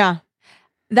 Yeah.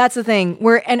 That's the thing.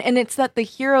 And it's that the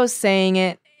hero's saying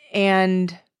it,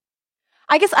 and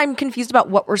I guess I'm confused about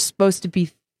what we're supposed to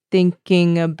be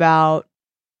thinking about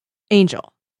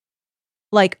Angel.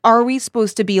 Like, are we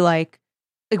supposed to be like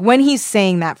when he's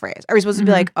saying that phrase, are we supposed to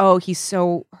be like, oh, he's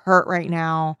so hurt right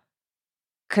now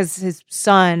because his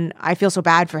son, I feel so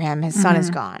bad for him. His son is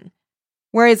gone.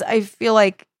 Whereas I feel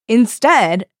like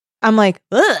instead, I'm like,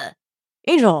 ugh,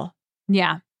 Angel.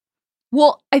 Yeah.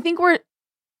 Well, I think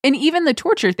and even the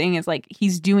torture thing is like,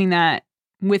 he's doing that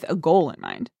with a goal in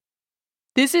mind.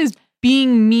 This is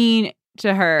being mean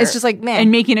to her. It's just like, man.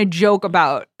 And making a joke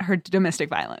about her domestic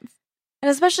violence.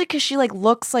 And especially because she like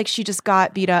looks like she just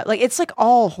got beat up. Like, it's like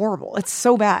all horrible. It's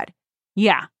so bad.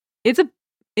 Yeah. It's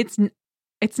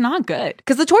not good.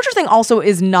 Because the torture thing also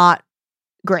is not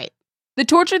great. The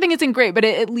torture thing isn't great, but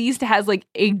it at least has like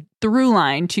a through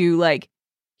line to like,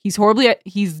 he's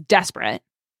desperate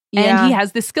and he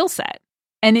has this skill set.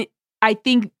 And I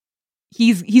think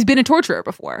he's been a torturer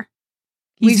before.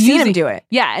 We've seen him do it.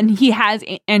 Yeah. And he has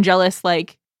Angelus,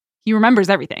 like, he remembers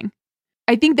everything.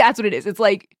 I think that's what it is. It's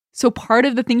like, so part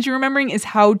of the things you're remembering is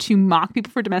how to mock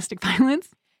people for domestic violence.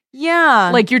 Yeah.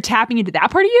 Like, you're tapping into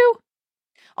that part of you.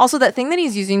 Also, that thing that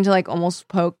he's using to like almost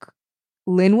poke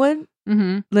Linwood's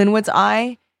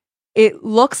eye, it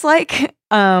looks like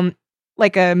a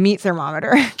meat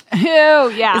thermometer. Ew,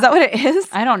 yeah. Is that what it is?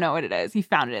 I don't know what it is. He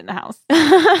found it in the house.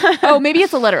 Oh, maybe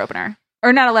it's a letter opener.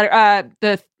 Or not a letter,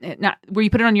 where you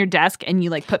put it on your desk and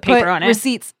you like put paper on it.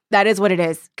 Receipts. That is what it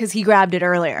is. Because he grabbed it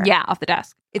earlier. Yeah, off the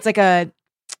desk. It's like a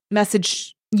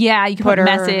message. Yeah, you can put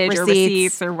message or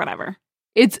receipts or whatever.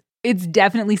 It's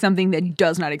definitely something that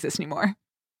does not exist anymore.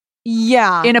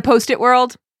 Yeah. In a Post-it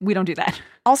world, we don't do that.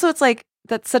 Also, it's like,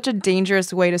 that's such a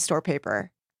dangerous way to store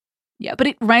paper. Yeah, but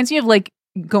it reminds me of like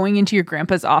going into your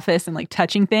grandpa's office and like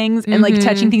touching things and like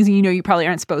touching things you know you probably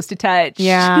aren't supposed to touch.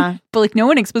 Yeah. But like no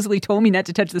one explicitly told me not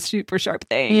to touch this super sharp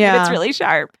thing. Yeah. But it's really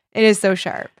sharp. It is so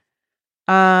sharp.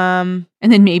 And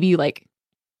then maybe you like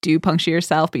do puncture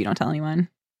yourself, but you don't tell anyone.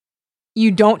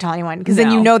 You don't tell anyone because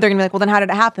then you know they're going to be like, well, then how did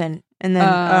it happen? And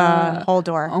then whole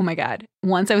door. Oh my God.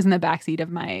 Once I was in the backseat of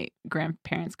my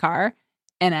grandparents' car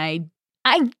and I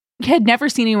had never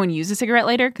seen anyone use a cigarette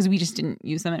lighter because we just didn't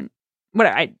use them. And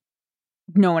whatever.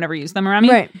 No one ever used them around me.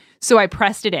 Right. So I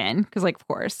pressed it in because like, of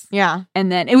course. Yeah.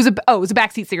 And then it was a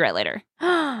backseat cigarette lighter.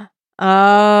 Oh. So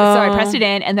I pressed it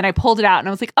in and then I pulled it out and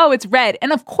I was like, oh, it's red.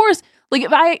 And of course, like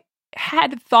if I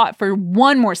had thought for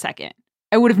one more second,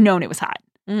 I would have known it was hot.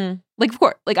 Like, of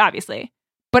course, like obviously.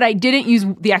 But I didn't use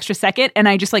the extra second and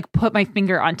I just like put my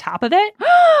finger on top of it.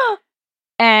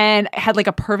 And I had like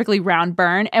a perfectly round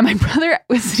burn. And my brother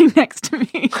was sitting next to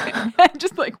me. And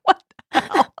just like, what the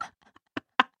hell?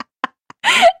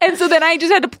 And so then I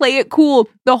just had to play it cool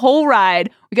the whole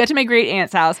ride. We got to my great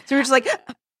aunt's house. So we're just like,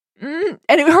 and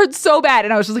it hurt so bad.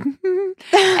 And I was just like,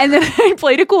 and then I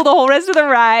played it cool the whole rest of the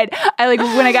ride. I like,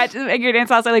 when I got to my great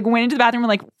aunt's house, I like went into the bathroom and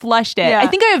like flushed it. Yeah. I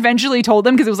think I eventually told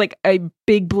them because it was like a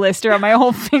big blister on my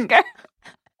whole finger.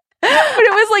 But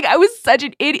it was like, I was such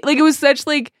an idiot. Like, it was such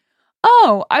like,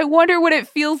 oh, I wonder what it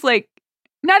feels like.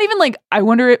 Not even like, I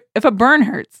wonder if a burn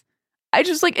hurts. I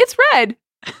just like, it's red.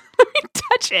 Let me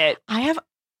touch it. I have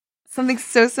something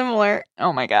so similar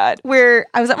Oh my God. where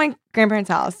I was at my grandparents'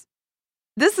 house.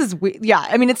 This is weird. Yeah,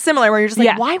 I mean, it's similar where you're just like,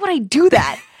 Yeah. why would I do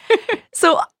that?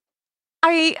 So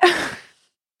I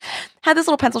had this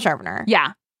little pencil sharpener.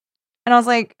 Yeah. And I was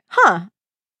like, huh.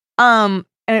 And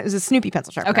it was a Snoopy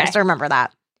pencil sharpener. Okay. I still remember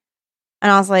that.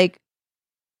 And I was like,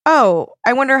 oh,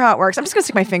 I wonder how it works. I'm just going to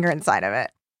stick my finger inside of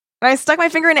it. And I stuck my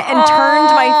finger in it and turned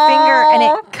my finger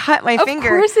and it cut my finger.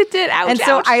 Of course it did. Ouch, And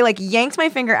so ouch. I like yanked my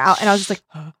finger out and I was just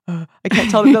like, I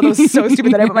can't tell them that was so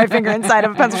stupid that I put my finger inside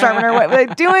of a pencil sharpener. What was I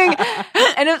doing?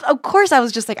 And it was, of course I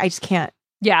was just like, I just can't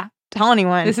Yeah. tell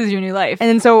anyone. This is your new life. And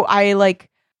then so I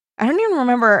don't even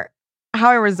remember how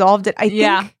I resolved it. I think.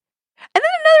 Yeah. And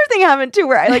then another thing happened too,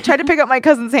 where I like tried to pick up my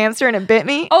cousin's hamster and it bit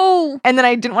me. Oh. And then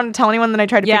I didn't want to tell anyone. Then I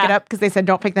tried to pick Yeah. it up because they said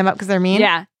don't pick them up because they're mean.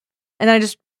 Yeah. And then I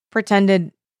just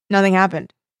pretended nothing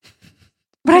happened.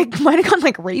 But I might have gotten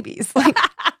like rabies. Like,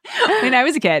 When I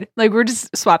was a kid, like we're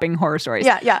just swapping horror stories.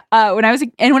 yeah. When I was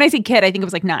and when I say kid, I think it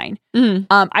was like 9. Mhm.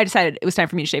 I decided it was time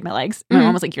for me to shave my legs. My Mhm.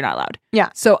 mom was like, "You're not allowed." Yeah.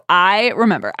 So I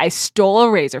remember I stole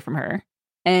a razor from her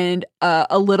and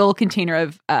a little container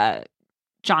of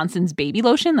Johnson's baby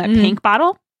lotion, that Mhm. pink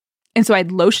bottle. And so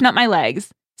I'd lotion up my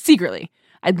legs secretly.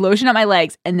 I'd lotion up my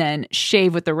legs and then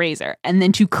shave with the razor. And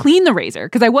then to clean the razor,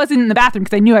 because I wasn't in the bathroom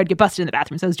because I knew I'd get busted in the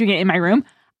bathroom, so I was doing it in my room.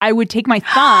 I would take my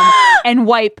thumb and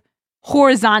wipe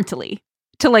horizontally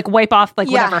to like wipe off like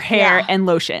Yeah, whatever hair yeah. and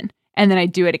lotion. And then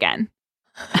I'd do it again.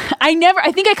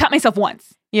 I think I cut myself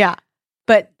once. Yeah.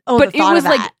 But But the it thought was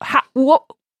of like, that. what?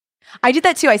 I did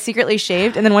that too. I secretly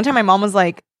shaved. And then one time my mom was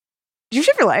like, did you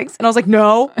shave your legs? And I was like,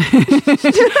 no.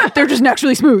 They're just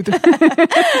naturally smooth.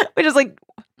 Which is like,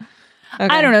 okay.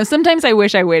 I don't know. Sometimes I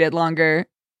wish I waited longer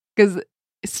because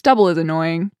stubble is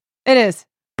annoying. It is.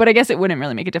 But I guess it wouldn't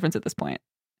really make a difference at this point.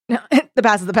 No, the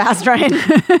past is the past, Ryan.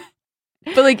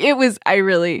 But like it was, I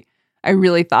really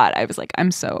thought I was like, I'm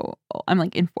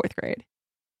like in 4th grade.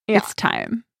 Yeah. It's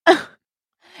time.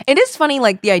 It is funny,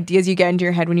 like the ideas you get into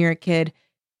your head when you're a kid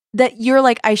that you're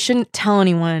like, I shouldn't tell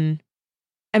anyone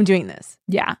I'm doing this.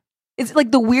 Yeah. It's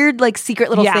like the weird, like secret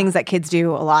little Yeah. things that kids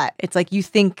do a lot. It's like you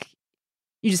think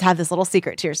you just have this little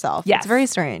secret to yourself. Yes. It's very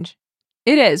strange.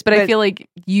 It is. But I But- feel like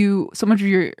so much of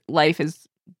your life is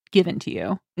given to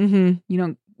you. Mm-hmm. You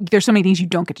know, there's so many things you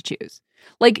don't get to choose.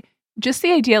 Like just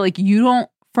the idea, like you don't,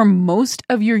 for most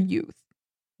of your youth,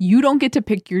 you don't get to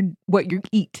pick what you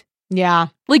eat. Yeah.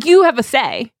 Like you have a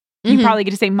say. You Mhm. probably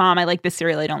get to say, Mom, I like this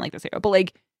cereal. I don't like this cereal. But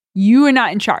like you are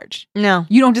not in charge. No.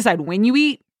 You don't decide when you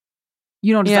eat.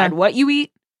 You don't Yeah. decide what you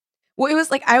eat. Well, it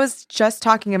was like I was just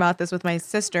talking about this with my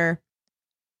sister.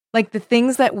 Like the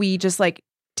things that we just like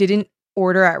didn't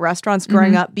order at restaurants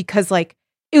growing up because like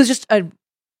it was just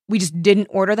we just didn't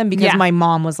order them because Yeah. my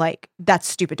mom was like, that's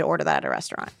stupid to order that at a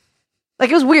restaurant. Like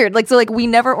it was weird. Like so like we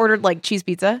never ordered like cheese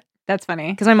pizza That's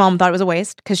funny. because my mom thought it was a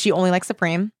waste because she only likes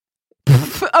Supreme.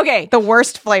 Okay. The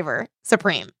worst flavor,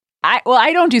 Supreme.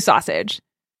 I don't do sausage.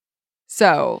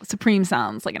 So Supreme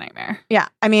sounds like a nightmare. Yeah.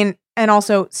 I mean, and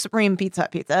also Supreme Pizza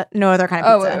Hut pizza. No other kind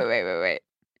of Oh, pizza. wait.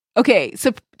 Okay.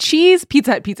 So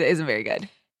Pizza Hut pizza isn't very good.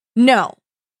 No.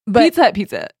 But Pizza Hut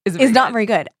pizza isn't it's not good. very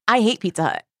good. I hate Pizza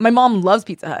Hut. My mom loves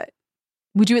Pizza Hut.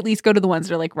 Would you at least go to the ones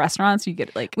that are like restaurants? You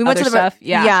get like We went other to the stuff.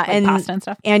 Yeah. yeah, like and pasta and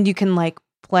stuff. And you can like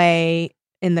play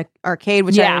in the arcade,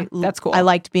 which Yeah, that's cool. I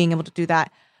liked being able to do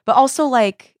that. But also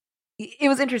like it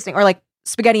was interesting. Or like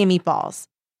spaghetti and meatballs.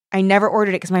 I never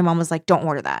ordered it because my mom was like, don't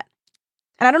order that.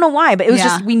 And I don't know why, but it was Yeah.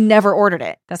 just we never ordered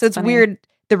it. That's so it's funny. weird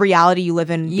the reality you live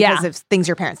in Yeah. because of things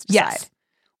your parents decide. Yes.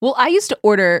 Well, I used to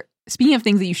order, speaking of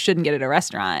things that you shouldn't get at a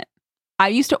restaurant, I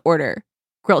used to order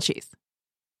grilled cheese.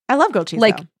 I love grilled cheese.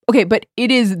 Like, though. okay, but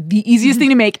it is the easiest thing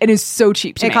to make and is so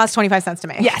cheap to It make. costs 25 cents to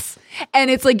make. Yes. And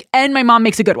it's like, and my mom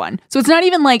makes a good one. So it's not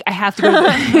even like I have to go to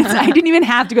I didn't even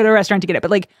have to go to a restaurant to get it,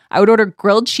 but like I would order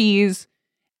grilled cheese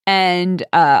and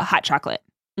hot chocolate.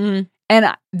 Mhm.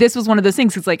 And this was one of those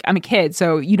things. It's like I'm a kid,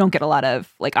 so you don't get a lot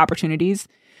of like opportunities.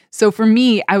 So for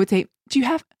me, I would say,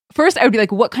 first I would be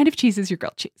like, what kind of cheese is your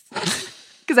grilled cheese?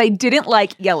 Because I didn't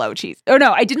like yellow cheese. Oh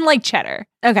no, I didn't like cheddar.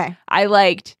 Okay. I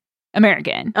liked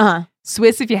American. Uh-huh.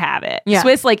 Swiss if you have it. Yeah.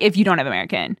 Swiss, like if you don't have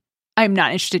American. I'm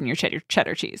not interested in your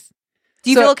cheddar cheese. Do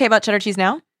you So- feel okay about cheddar cheese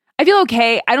now? I feel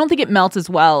okay. I don't think it melts as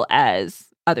well as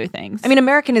other things. I mean,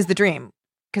 American is the dream.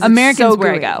 American's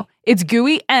where I go. It's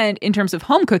gooey, and in terms of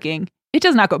home cooking, it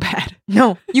does not go bad.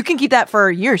 No, you can keep that for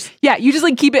years. Yeah, you just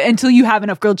like keep it until you have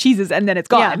enough grilled cheeses, and then it's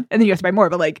gone, Yeah. and then you have to buy more.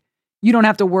 But like, you don't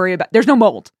have to worry about. There's no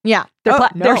mold. Yeah,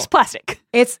 There's plastic.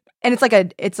 It's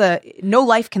no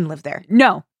life can live there.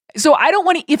 No. So I don't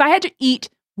want to. If I had to eat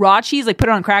raw cheese, like put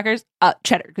it on crackers,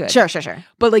 cheddar, good. Sure.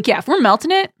 But like, yeah, if we're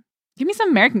melting it, give me some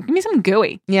American. Give me some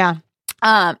gooey. Yeah.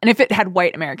 And if it had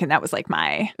white American, that was like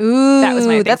my. Ooh, That was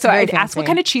my thing. that's So very I'd ask what fancy.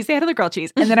 kind of cheese they had on the grilled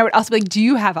cheese, and then I would also be like, "Do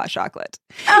you have hot chocolate?"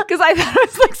 Because I thought it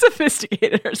was like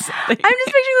sophisticated or something. I'm just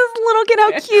picturing this little kid.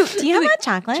 How cute. Do you have hot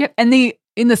chocolate? And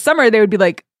in the summer they would be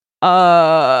like,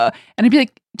 and I'd be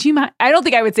like, "Do you mind?" I don't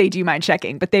think I would say, "Do you mind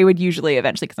checking?" But they would usually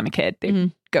eventually, because I'm a kid,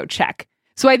 they'd go check.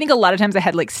 So I think a lot of times I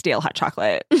had like stale hot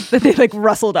chocolate that they like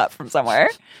rustled up from somewhere,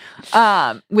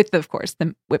 with of course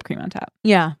the whipped cream on top,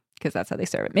 Yeah. because that's how they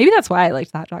serve it. Maybe that's why I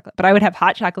liked the hot chocolate. But I would have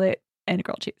hot chocolate and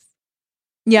grilled cheese.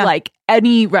 Yeah. Like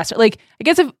any restaurant. Like I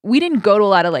guess if we didn't go to a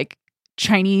lot of like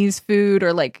Chinese food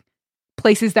or like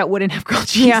places that wouldn't have grilled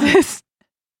cheeses. Yeah.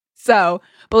 So,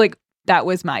 but like that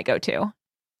was my go-to.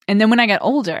 And then when I got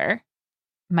older,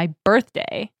 my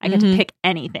birthday, I got to pick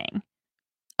anything.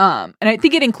 And I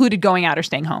think it included going out or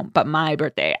staying home. But my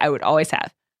birthday, I would always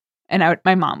have. And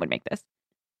my mom would make this.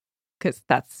 Because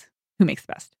that's who makes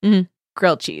the best. Mhm.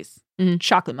 Grilled cheese,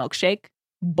 chocolate milkshake,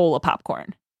 bowl of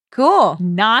popcorn. Cool.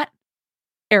 Not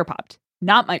air popped,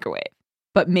 not microwave,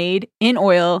 but made in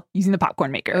oil using the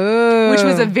popcorn maker, Ooh. which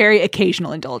was a very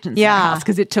occasional indulgence in Yeah. the house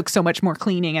because it took so much more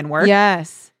cleaning and work.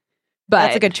 Yes. But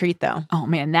That's a good treat, though. oh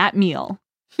man, that meal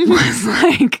was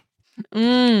like,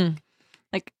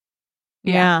 like,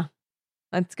 Yeah.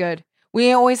 That's good.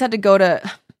 We always had to go to.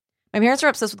 My parents were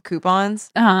obsessed with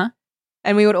coupons, uh-huh.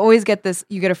 and we would always get this.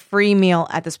 You get a free meal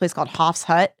at this place called Hoff's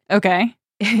Hut Okay.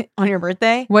 on your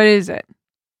birthday. What is it?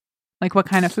 Like, what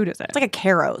kind of food is it? It's like a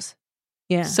Caro's.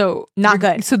 Yeah. So Not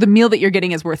you're- good. So the meal that you're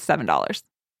getting is worth $7.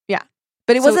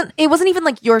 But it So- wasn't even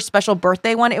like your special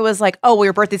birthday one. It was like, oh, well,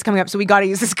 your birthday's coming up, so we got to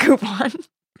use this coupon.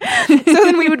 So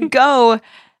then we would go,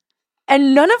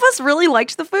 and none of us really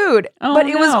liked the food. Oh, but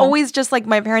it was no. always just like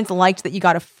my parents liked that you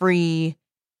got a free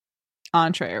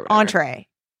Entree or whatever. entree.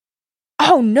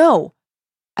 Oh no.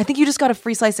 I think you just got a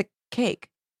free slice of cake.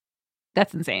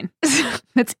 That's insane.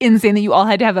 That's insane that you all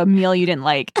had to have a meal you didn't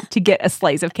like to get a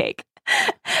slice of cake.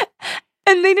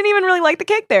 And they didn't even really like the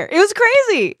cake there. It was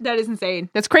crazy. That is insane.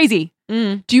 That's crazy.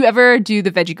 Do you ever do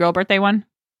the veggie girl birthday one?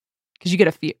 Because you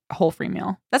get a whole free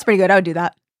meal. That's pretty good. I would do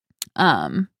that.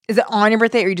 Um, Is it on your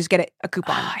birthday or you just get a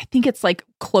coupon? I think it's like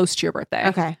close to your birthday.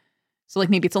 Okay. So like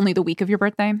maybe it's only the week of your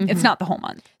birthday. It's not the whole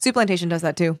month. Soup Plantation does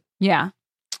that too. Yeah.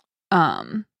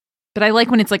 But I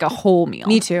like when it's like a whole meal.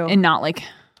 Me too. And not like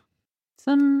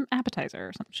some appetizer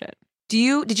or some shit.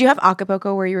 Did you have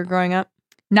Acapulco where you were growing up?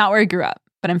 Not where I grew up,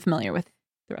 but I'm familiar with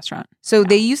the restaurant. So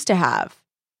they used to have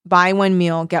buy one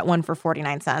meal, get one for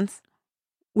 49 cents.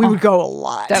 We would go a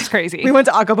lot. That's crazy. We went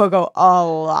to Acapulco a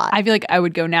lot. I feel like I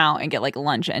would go now and get like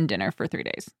lunch and dinner for 3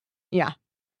 days. Yeah.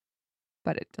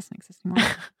 But it doesn't exist anymore.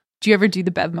 Do you ever do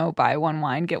the Bevmo buy one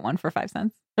wine, get one for 5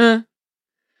 cents?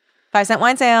 5-cent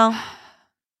wine sale.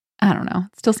 I don't know.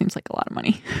 It still seems like a lot of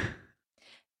money.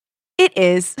 It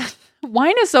is.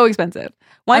 Wine is so expensive.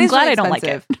 Wine I'm is glad really I don't like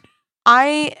expensive. it.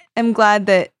 I am glad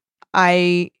that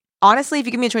honestly, if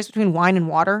you give me a choice between wine and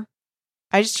water,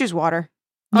 I just choose water.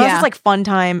 Unless Yeah. it's like fun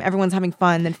time, everyone's having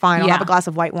fun, then fine, I'll have Yeah. a glass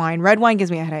of white wine. Red wine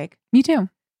gives me a headache. Me too.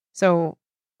 So,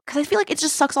 because I feel like it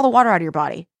just sucks all the water out of your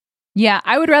body. Yeah,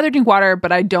 I would rather drink water,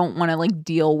 but I don't want to like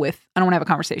deal with. I don't want to have a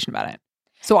conversation about it.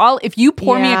 So if you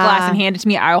pour me a glass Yeah. and hand it to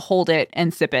me, I'll hold it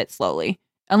and sip it slowly.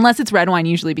 Unless it's red wine,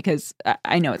 usually because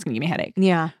I know it's gonna give me a headache.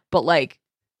 Yeah. But like,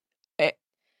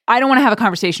 I don't want to have a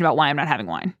conversation about why I'm not having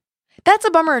wine. That's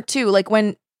a bummer too. Like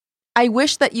when I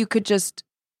wish that you could just,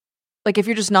 like if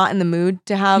you're just not in the mood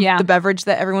to have Yeah. the beverage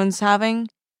that everyone's having.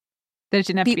 That it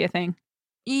didn't have to be a thing.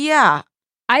 Yeah.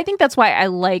 I think that's why I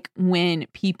like when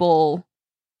people,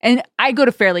 and I go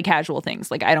to fairly casual things.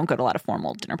 Like I don't go to a lot of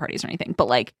formal dinner parties or anything. But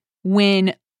like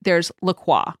when there's La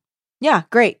Croix, Yeah.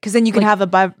 Great. Because then you can Like- have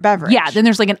a beverage. yeah, then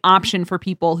there's like an option for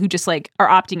people who just like are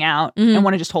opting out Mhm. and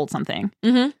want to just hold something.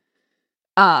 Mm-hmm.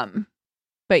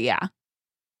 But yeah,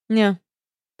 Yeah.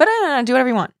 But I don't know. Do whatever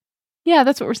you want. yeah,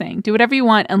 that's what we're saying. Do whatever you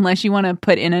want, unless you want to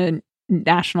put in a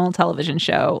national television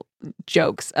show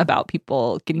jokes about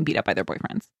people getting beat up by their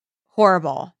boyfriends,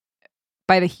 Horrible.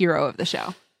 by the hero of the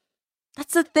show.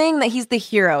 That's the thing, that he's the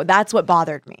hero. That's what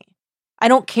bothered me. I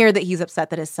don't care that he's upset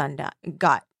that his son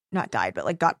got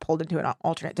pulled into an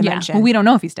alternate dimension. Yeah, well, we don't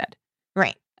know if he's dead.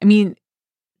 Right. I mean,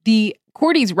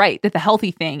 Cordy's right that the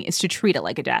healthy thing is to treat it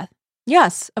like a death.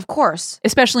 Yes, of course.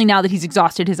 Especially now that he's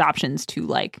exhausted his options to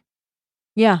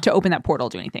to open that portal,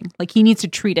 do anything. Like he needs to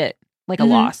treat it like a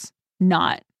loss,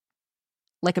 not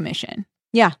like a mission.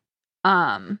 Yeah.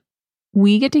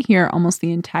 We get to hear almost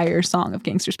the entire song of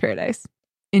Gangsta's Paradise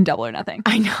in Double or Nothing.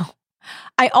 I know.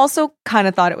 I also kind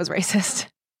of thought it was racist.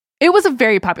 It was a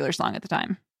very popular song at the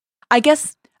time. I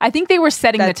think they were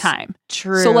setting the time.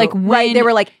 True. So like when they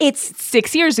were like, it's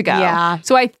 6 years ago. Yeah.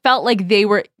 So I felt like they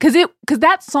were because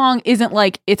that song isn't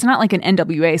like it's not like an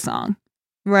NWA song.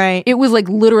 Right. It was like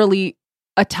literally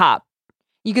a top.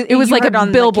 It was like a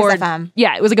Billboard.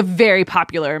 Yeah, it was like a very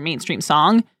popular mainstream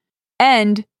song,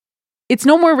 and it's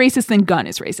no more racist than Gun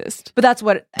is racist. But that's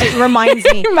what it reminds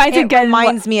me. It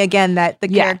reminds me again that the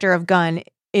character of Gun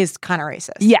is kind of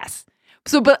racist. Yes.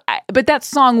 So, but that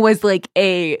song was like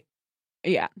that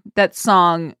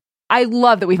song. I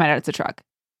love that we find out it's a truck.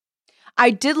 I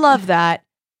did love that.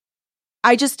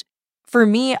 For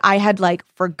me, I had like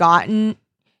forgotten.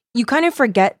 You kind of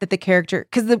forget that the character,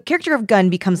 because the character of Gunn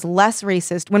becomes less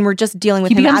racist when we're just dealing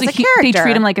with him as a character. They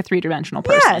treat him like a 3-dimensional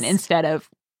person instead of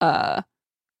a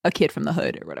kid from the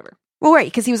hood or whatever. Well, right,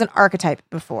 because he was an archetype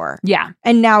before. Yeah.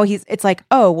 And now it's like,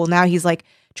 oh, well, now he's like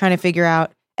trying to figure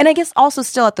out. And I guess also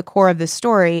still at the core of this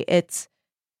story, it's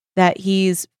that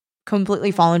he's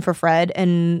completely fallen for Fred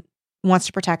and wants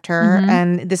to protect her. Mm-hmm.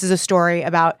 And this is a story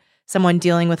about someone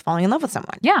dealing with falling in love with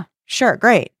someone. Yeah. Sure,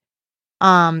 great.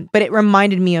 But it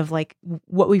reminded me of like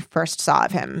what we first saw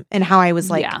of him and how I was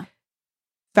like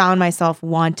found myself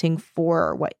wanting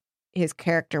for what his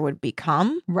character would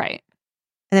become. Right.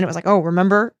 And then it was like, oh,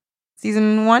 remember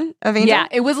season 1 of Angel? Yeah,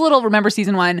 it was a little remember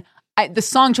season 1. The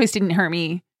song choice didn't hurt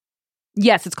me.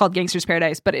 Yes, it's called Gangsta's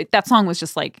Paradise, but that song was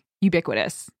just like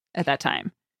ubiquitous at that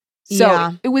time.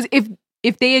 So it was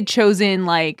if they had chosen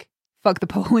like Fuck the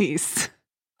Police.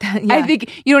 I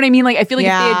think, you know what I mean? Like I feel like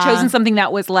if they had chosen something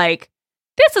that was like,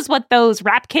 this is what those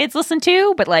rap kids listen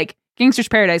to, but like Gangsta's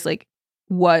Paradise like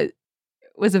was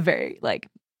a very like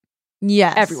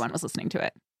everyone was listening to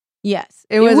it. Yes.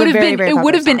 It would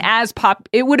have been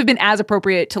as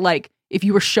appropriate to like if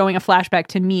you were showing a flashback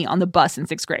to me on the bus in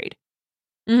 6th grade.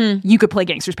 Mm-hmm. You could play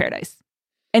Gangsta's Paradise.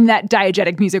 And that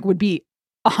diegetic music would be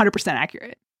 100%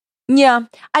 accurate. Yeah.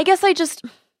 I guess I just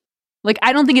like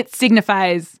I don't think it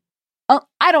signifies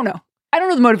I don't know. I don't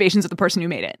know the motivations of the person who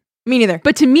made it. Me neither.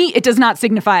 But to me, it does not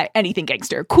signify anything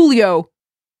gangster. Coolio,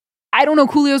 I don't know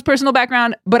Coolio's personal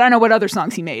background, but I know what other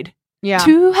songs he made. Yeah.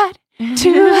 Too hot,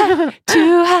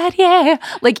 yeah.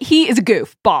 Like, he is a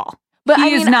goofball. But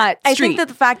he is not street. I think that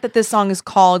the fact that this song is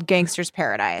called Gangsta's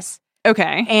Paradise.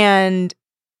 Okay. And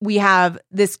we have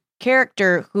this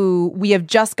character who we have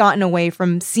just gotten away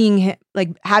from seeing him, like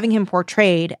having him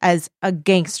portrayed as a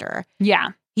gangster. Yeah.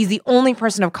 He's the only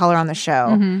person of color on the show.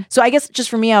 Mm-hmm. So I guess just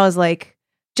for me, I was like,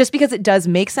 just because it does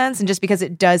make sense and just because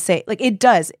it does say, like, it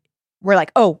does, we're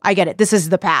like, oh, I get it. This is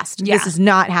the past. Yeah. This is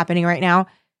not happening right now.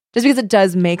 Just because it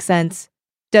does make sense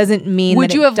doesn't mean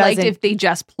Would you have liked if they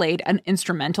just played an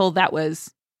instrumental that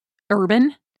was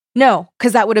urban? No,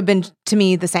 because that would have been, to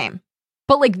me, the same.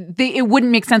 But, like, it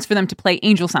wouldn't make sense for them to play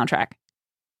Angel soundtrack,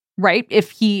 right?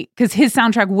 Because his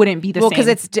soundtrack wouldn't be the same. Well, because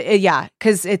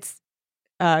it's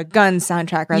Gunn's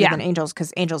soundtrack rather than Angel's,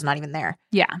 because Angel's not even there.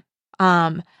 Yeah.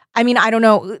 I mean, I don't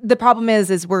know. The problem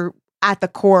is we're at the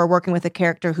core working with a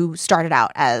character who started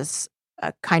out as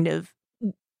a kind of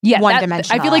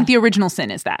one-dimensional. I feel like the original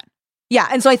sin is that. Yeah,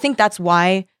 and so I think that's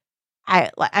why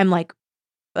I'm like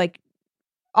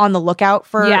on the lookout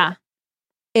for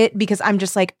it, because I'm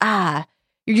just like,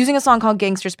 you're using a song called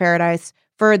Gangsta's Paradise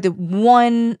for the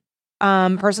one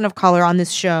person of color on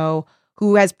this show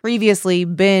who has previously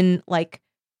been like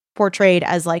portrayed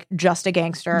as like just a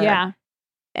gangster. Yeah.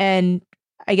 And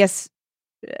I guess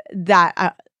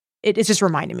that it's just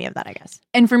reminded me of that, I guess.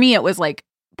 And for me, it was like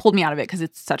pulled me out of it because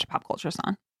it's such a pop culture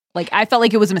song. Like, I felt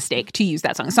like it was a mistake to use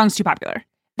that song. The song's too popular.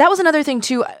 That was another thing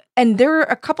too. And there were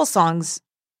a couple songs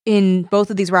in both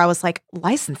of these where I was like,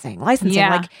 licensing.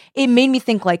 Yeah. Like, it made me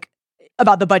think like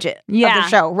about the budget of the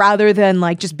show rather than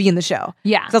like just be in the show.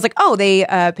 Yeah. So I was like, oh, they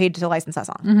paid to license that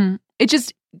song. Mm-hmm. It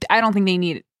just, I don't think they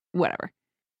need whatever.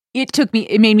 It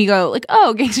made me go like,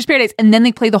 oh, Gangsta's Paradise. And then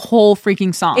they play the whole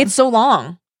freaking song. It's so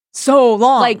long. So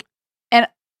long. Like, and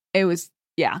it was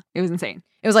insane.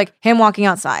 It was like him walking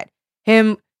outside,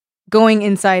 him going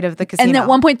inside of the casino. And at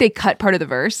one point they cut part of the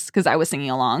verse because I was singing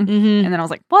along. Mm-hmm. And then I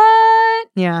was like, what?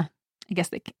 Yeah. I guess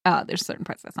there's certain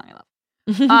parts of that song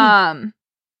I love.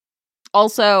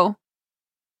 Also,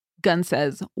 Gunn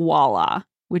says voila,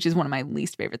 which is one of my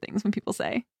least favorite things when people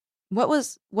say. What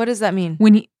does that mean?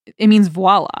 It means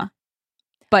voila.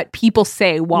 But people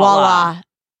say voila.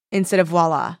 instead of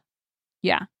voila.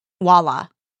 Yeah. Voila.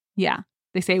 Yeah.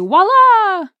 They say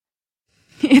voila.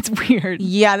 It's weird.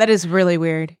 Yeah, that is really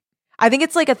weird. I think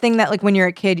it's like a thing that like when you're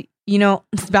a kid, you know,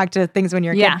 it's back to things when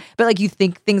you're a Yeah. kid, but like you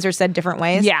think things are said different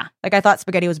ways. Yeah. Like I thought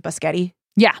spaghetti was buschetti,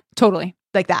 Yeah. Totally.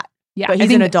 like that. Yeah. But I he's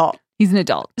think an that adult. He's an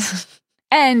adult.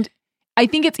 And I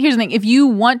think here's the thing. If you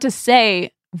want to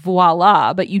say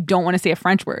voila, but you don't want to say a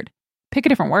French word, pick a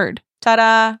different word.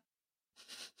 Ta-da.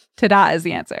 Ta-da is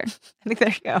the answer. I think there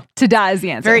you go. Ta-da is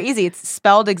the answer. Very easy. It's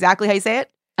spelled exactly how you say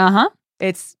it. Uh-huh.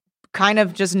 It's kind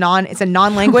of just it's a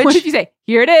non-language. What did you say?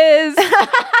 Here it is.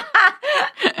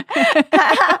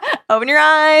 Open your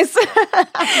eyes.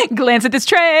 Glance at this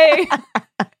tray.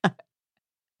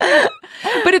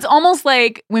 But it's almost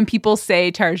like when people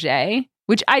say target,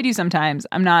 which I do sometimes.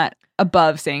 I'm not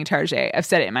above saying target. I've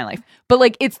said it in my life. But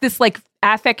like it's this like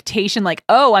affectation like,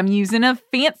 oh, I'm using a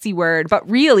fancy word, but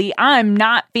really I'm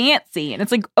not fancy. And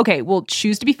it's like, okay, well,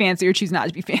 choose to be fancy or choose not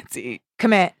to be fancy.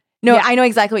 Commit. No, Yeah. I know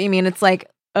exactly what you mean. It's like,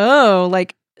 oh,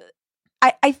 like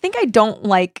I think I don't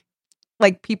like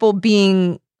people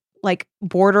being like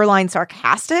borderline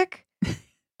sarcastic.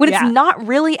 But Yeah. it's not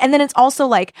really. And then it's also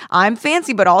like, I'm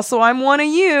fancy, but also I'm one of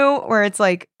you. Where it's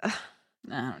like, I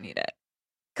don't need it.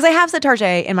 because I have said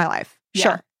target in my life. Yeah.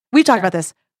 Sure. We've talked Sure. about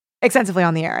this extensively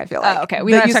on the air, I feel like. Oh, okay.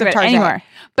 We The don't have use to talk of about it target. anymore.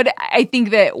 But I think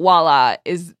that voila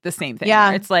is the same thing. Yeah.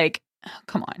 where it's like, oh,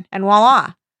 come on. And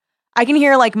voila. I can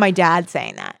hear like my dad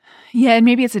saying that. Yeah, and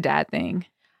maybe it's a dad thing.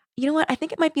 You know what? I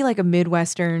think it might be like a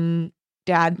Midwestern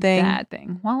dad thing. Dad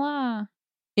thing. Voila.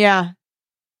 Yeah.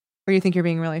 Where you think you're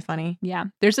being really funny. Yeah.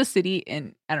 There's a city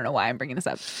in, I don't know why I'm bringing this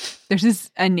up. There's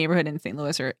a neighborhood in St.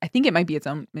 Louis, or I think it might be its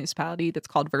own municipality, that's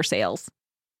called Versailles.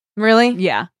 Really?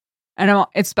 Yeah. I know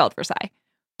it's spelled Versailles.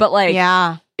 But like,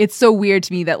 Yeah. it's so weird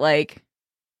to me that like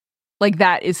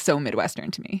that is so Midwestern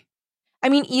to me. I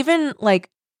mean, even like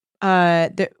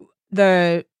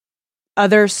the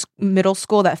other middle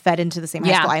school that fed into the same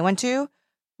high Yeah. school I went to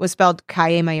was spelled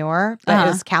Calle Mayor, but it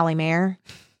was Cali Mayor.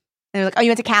 And they're like, oh, you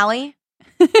went to Cali?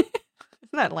 Isn't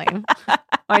that lame?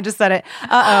 I just said it. Uh-oh.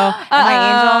 Am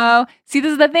I Angel? See,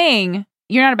 this is the thing.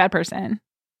 You're not a bad person.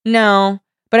 No,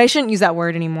 but I shouldn't use that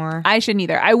word anymore. I shouldn't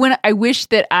either. I wish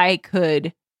that I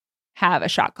could have a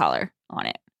shock collar on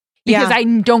it. Because Yeah. I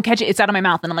don't catch it. It's out of my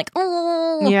mouth and I'm like,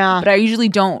 oh. Yeah. But I usually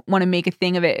don't want to make a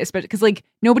thing of it, especially because like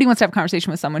nobody wants to have a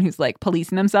conversation with someone who's like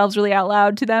policing themselves really out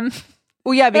loud to them.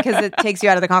 Well, yeah, because it takes you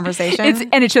out of the conversation.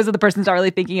 And it shows that the person's not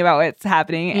really thinking about what's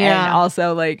happening. Yeah. And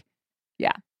also like,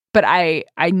 yeah. But I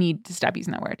need to stop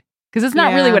using that word because it's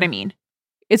not really Yeah. what I mean.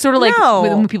 It's sort of like No.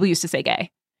 when people used to say gay.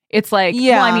 It's like,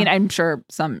 Yeah. well, I mean, I'm sure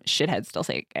some shitheads still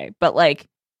say gay, but like,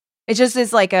 It just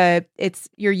is like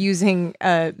you're using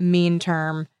a mean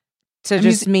term to I'm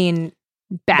just mean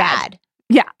bad.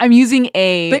 yeah, I'm using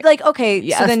a But like, okay,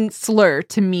 yeah, so a then slur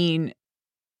to mean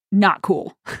not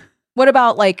cool. what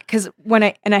about like, because when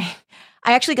I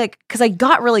actually like, because I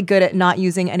got really good at not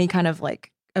using any kind of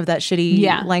like of that shitty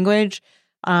Yeah. language.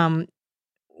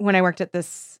 When I worked at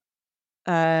this,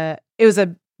 it was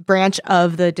a branch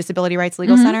of the Disability Rights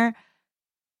Legal Mhm.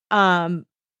 Center.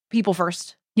 People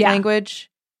first Yeah. language,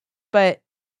 but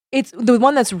it's the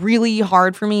one that's really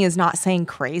hard for me is not saying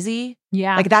crazy.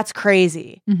 Yeah. Like that's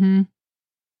crazy. Mm-hmm.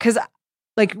 Because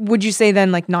like, would you say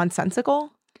then like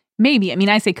nonsensical? Maybe. I mean,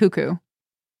 I say cuckoo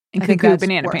and I think cuckoo that's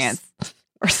banana worse. pants.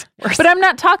 Worse. But I'm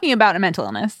not talking about a mental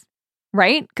illness,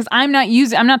 right? Because I'm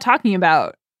not talking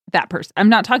about that person. I'm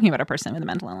not talking about a person with a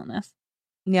mental illness.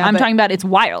 yeah, I'm but talking about it's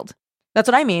wild. that's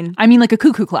what I mean. I mean, like a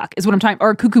cuckoo clock is what I'm talking,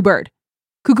 or a cuckoo bird.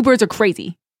 Cuckoo birds are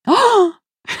crazy.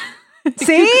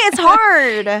 See, it's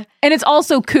hard. And it's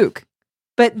also kook.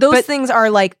 But those things are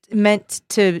like meant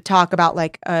to talk about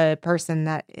like a person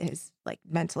that is like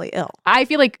mentally ill. I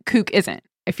feel like kook isn't.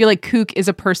 I feel like kook is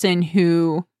a person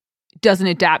who doesn't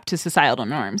adapt to societal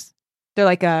norms. They're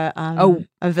like a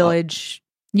village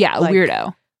Yeah, a Like-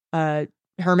 weirdo.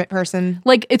 Hermit person.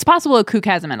 Like it's possible a kook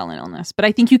has a mental illness, but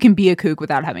I think you can be a kook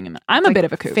without having a. I'm a Like bit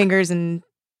of a kook. Fingers and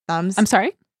thumbs. I'm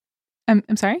sorry. I'm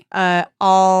sorry.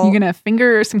 All You gonna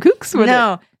finger some kooks with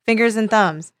no fingers and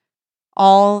thumbs.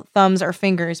 All thumbs are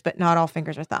fingers, but not all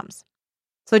fingers are thumbs.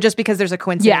 So just because there's a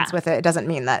coincidence Yeah. with it, it doesn't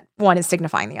mean that one is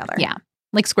signifying the other. it? Yeah,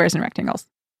 like squares and rectangles.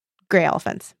 Gray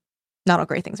elephants. Not all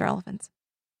gray things are elephants.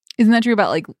 Isn't that true about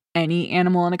like any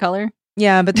animal in a color?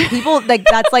 Yeah, but the people like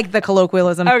that's like the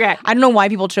colloquialism. Okay. I don't know why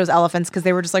people chose elephants because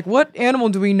they were just like, what animal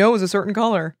do we know is a certain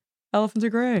color? Elephants are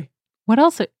gray. What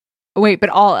else? Wait, but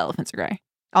all elephants are gray.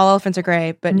 All elephants are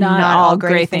gray, but Not not, all all gray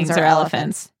gray things things are are elephants.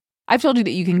 elephants. I've told you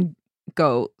that you can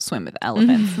go swim with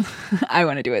elephants. I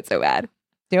want to do it so bad.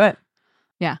 Do it.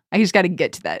 Yeah, I just got to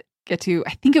get to that. I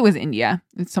think it was India.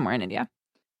 It's somewhere in India.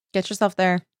 Get yourself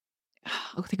there.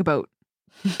 I'll take a boat.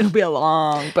 It'll be a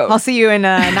long boat. I'll see you in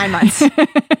 9 months.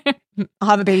 I'll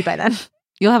have a baby by then.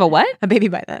 You'll have a what? A baby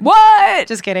by then. What?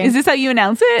 Just kidding. Is this how you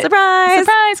announce it? Surprise!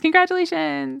 Surprise!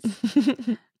 Congratulations.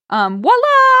 Voila! Voila!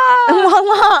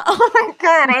 Oh my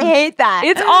god, I hate that.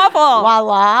 It's awful.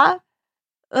 Voila.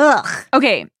 Ugh.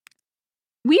 Okay.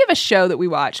 We have a show that we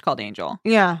watch called Angel.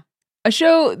 Yeah. A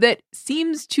show that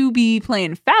seems to be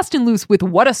playing fast and loose with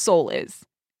what a soul is.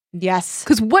 Yes.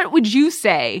 Because what would you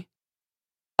say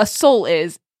a soul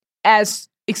is as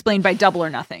explained by Double or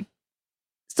Nothing?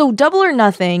 So Double or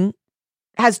Nothing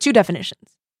has 2 definitions,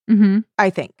 I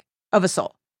think, of a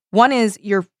soul. One is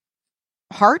your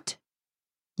heart.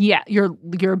 Yeah, your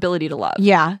ability to love.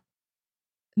 Yeah.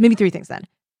 Maybe 3 things then.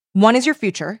 One is your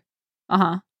future.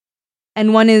 Uh-huh.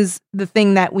 And one is the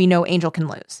thing that we know Angel can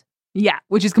lose. Yeah,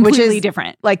 which is completely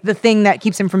different. Like the thing that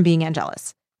keeps him from being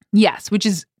Angelus. Yes, which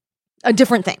is a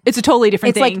different thing. It's a totally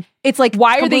different thing. It's like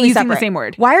why are they using separate. the same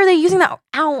word? Why are they using that?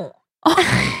 Ow.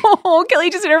 Oh, Kelly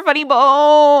just hit her funny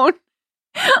bone.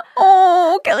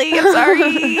 Oh, Kelly, I'm sorry.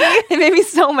 It made me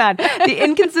so mad. The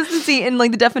inconsistency in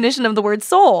like the definition of the word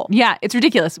soul. Yeah, it's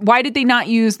ridiculous. Why did they not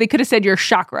use, they could have said your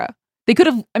chakra. They could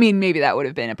have, I mean, maybe that would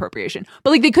have been appropriation.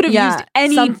 But like they could have used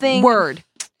any word.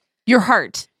 Your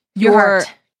heart. Your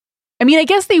heart. I mean, I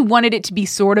guess they wanted it to be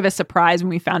sort of a surprise when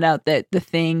we found out that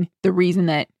the reason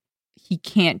that he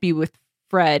can't be with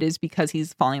Fred is because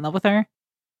he's falling in love with her.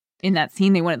 In that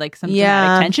scene, they wanted like some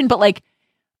dramatic tension. But like,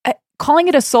 calling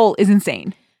it a soul is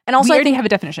insane. And also, we already have a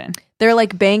definition. They're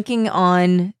like banking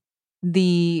on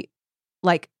the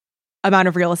like amount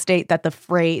of real estate that the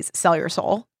phrase "sell your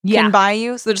soul" can buy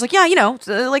you. So they're just like, yeah, you know,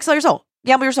 like sell your soul,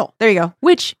 gamble your soul. There you go.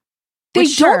 Which they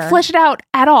don't flesh it out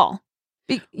at all.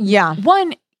 Yeah.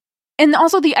 One, and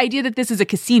also the idea that this is a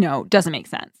casino doesn't make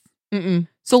sense. Mm-mm.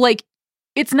 So like,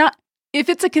 it's not, if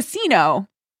it's a casino,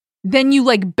 then you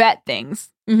like bet things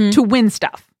to win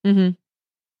stuff, to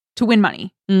win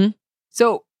money. Mm-hmm.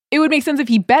 So it would make sense if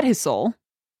he bet his soul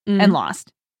and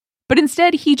lost. But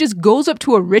instead, he just goes up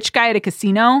to a rich guy at a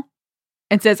casino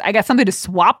and says, I got something to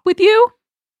swap with you.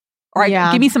 Or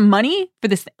give me some money for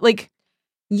this. Like,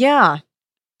 yeah.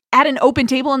 At an open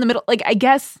table in the middle. Like, I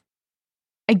guess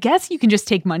you can just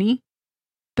take money.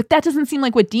 But that doesn't seem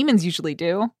like what demons usually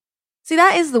do. See,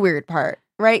 that is the weird part,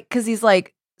 right? Because he's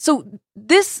like, so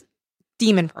this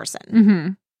demon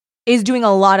person is doing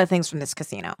a lot of things from this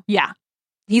casino. Yeah.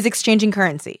 He's exchanging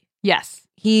currency. Yes.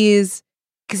 Because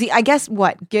I guess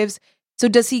so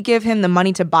does he give him the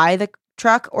money to buy the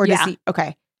truck or does he,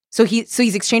 okay. So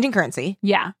he's exchanging currency.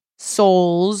 Yeah.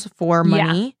 Souls for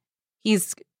money. Yeah.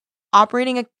 He's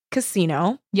operating a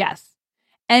casino. Yes.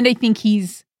 And I think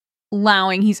he's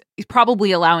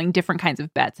probably allowing different kinds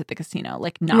of bets at the casino,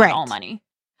 like not all money.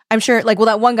 I'm sure, like, well,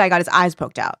 that one guy got his eyes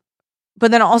poked out.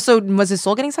 But then also, was his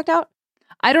soul getting sucked out?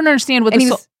 I don't understand what and he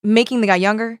was making the guy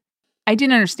younger? I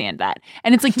didn't understand that.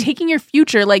 And it's like taking your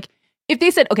future, like, if they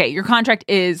said, okay, your contract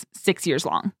is 6 years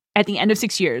long. At the end of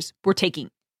 6 years, we're taking.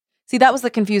 See, that was the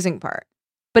confusing part.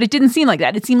 But it didn't seem like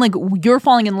that. It seemed like you're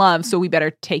falling in love, so we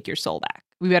better take your soul back.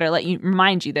 We better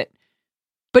remind you that.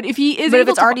 But if he is, but if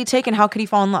it's already taken, how could he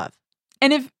fall in love?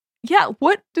 And if,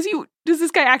 what does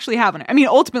this guy actually have on it? I mean,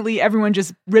 ultimately, everyone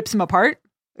just rips him apart.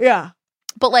 Yeah.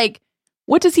 But like,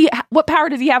 what power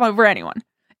does he have over anyone?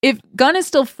 If Gunn is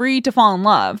still free to fall in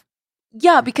love.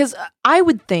 Yeah, because I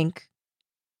would think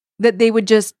that they would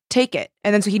just take it.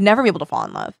 And then so he'd never be able to fall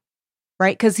in love.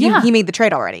 Right? Because he made the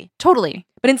trade already. Totally.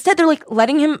 But instead, they're like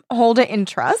letting him hold it in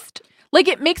trust. Like,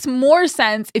 it makes more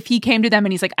sense if he came to them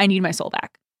and he's like, I need my soul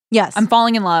back. Yes. I'm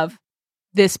falling in love.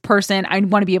 This person, I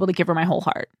want to be able to give her my whole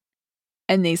heart.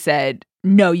 And they said,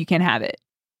 no, you can't have it.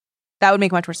 That would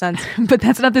make much more sense. But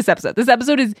that's not this episode. This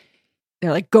episode is,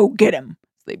 they're like, go get him.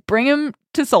 So they bring him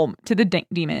to the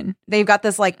demon. They've got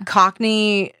this like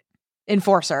Cockney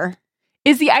enforcer.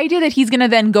 Is the idea that he's going to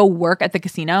then go work at the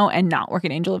casino and not work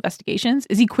at Angel Investigations?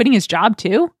 Is he quitting his job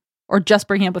too? Or just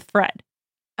breaking up with Fred?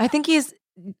 I think he's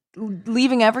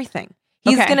leaving everything.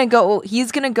 He's going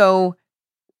to go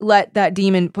let that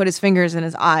demon put his fingers in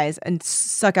his eyes and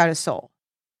suck out his soul.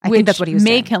 I think that's what he was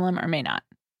saying. May kill him or may not.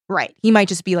 Right. He might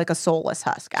just be like a soulless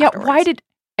husk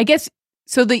afterwards.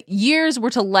 So the years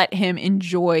were to let him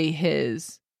enjoy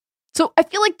his. So I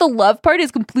feel like the love part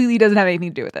completely doesn't have anything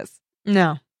to do with this.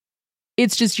 No.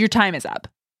 It's just your time is up.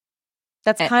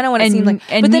 That's kind of what it seemed like.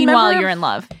 And but meanwhile, you're in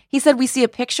love. He said we see a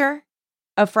picture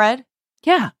of Fred.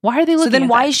 Yeah. Why are they looking at that? So then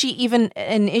why is she even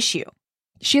an issue?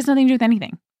 She has nothing to do with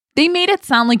anything. They made it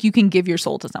sound like you can give your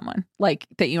soul to someone, like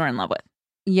that you are in love with.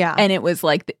 Yeah. And it was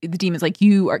like, the demon's like,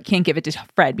 can't give it to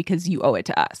Fred because you owe it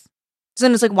to us. So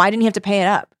then it's like, why didn't he have to pay it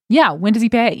up? Yeah. When does he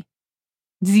pay?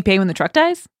 Does he pay when the truck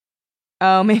dies?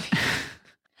 Oh, maybe.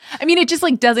 I mean, it just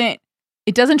like doesn't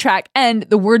track. And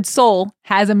the word soul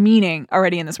has a meaning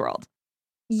already in this world.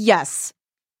 Yes.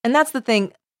 And that's the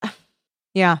thing.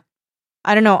 Yeah.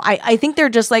 I don't know. I think they're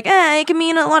just like, it can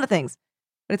mean a lot of things.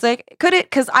 But it's like, could it?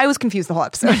 Because I was confused the whole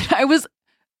episode. I was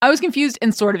confused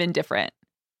and sort of indifferent.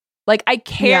 Like I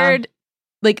cared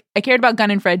about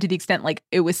Gunn and Fred to the extent like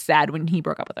it was sad when he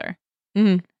broke up with her.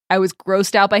 Mm-hmm. I was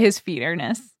grossed out by his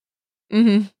feederness.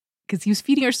 Mm-hmm. Because he was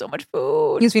feeding her so much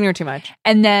food. He was feeding her too much.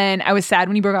 And then I was sad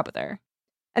when he broke up with her.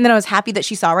 And then I was happy that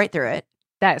she saw right through it.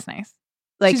 That is nice.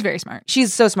 Like, she's very smart.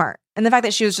 She's so smart. And the fact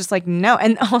that she was just like, no.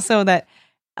 And also that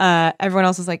everyone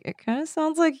else was like, it kind of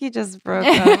sounds like he just broke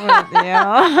up with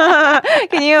you.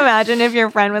 Can you imagine if your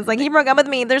friend was like, he broke up with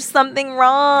me, there's something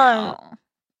wrong. Oh.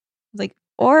 Like,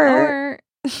 or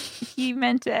he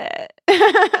meant it.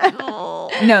 No,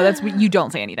 that's you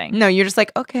don't say anything. No, you're just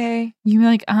like, okay. You're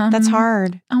like, that's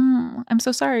hard. I'm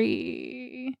so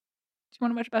sorry. Do you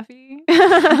want to watch Buffy?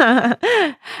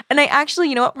 And I actually,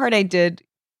 you know what part I did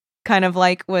kind of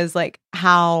like was like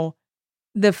how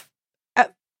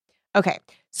okay.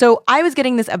 So I was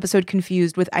getting this episode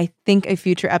confused with, I think, a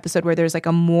future episode where there's like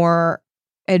a more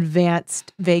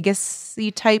advanced Vegas-y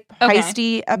type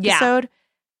heisty episode. Yeah.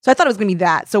 So I thought it was going to be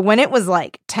that. So when it was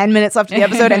like 10 minutes left of the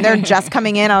episode and they're just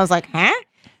coming in, I was like,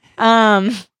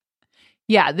 huh?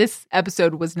 Yeah, this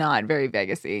episode was not very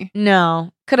Vegas-y.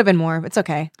 No, could have been more. It's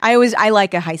okay. I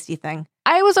like a heisty thing.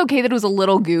 I was okay that it was a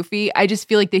little goofy. I just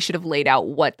feel like they should have laid out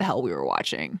what the hell we were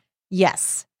watching.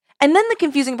 Yes. And then the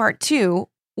confusing part too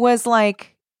was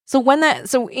like,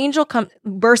 so Angel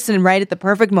bursts in right at the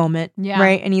perfect moment,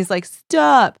 right? And he's like,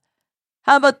 stop.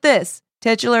 How about this?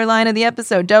 Titular line of the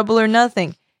episode, double or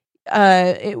nothing.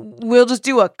 We'll just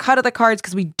do a cut of the cards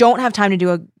because we don't have time to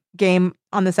do a game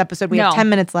on this episode. We have 10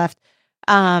 minutes left.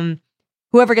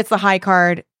 Whoever gets the high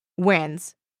card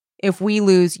wins. If we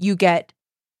lose, you get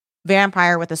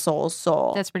vampire with a soul's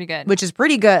soul. That's pretty good. Which is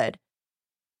pretty good.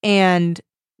 And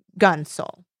Gunn's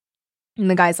soul. And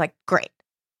the guy's like, great.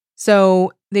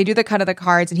 So they do the cut of the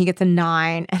cards and he gets a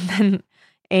 9. And then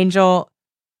Angel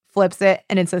flips it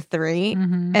and it's a 3.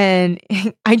 Mm-hmm. And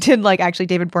I did like, actually,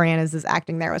 David Boreanaz's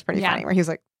acting there was pretty funny, where he was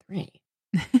like, 3.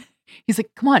 He's like,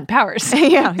 come on, Powers.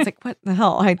 Yeah. He's like, what the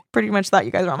hell? I pretty much thought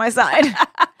you guys were on my side.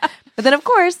 But then, of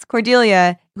course,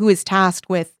 Cordelia, who is tasked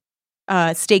with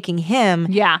staking him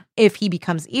if he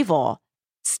becomes evil,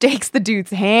 stakes the dude's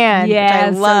hand, which I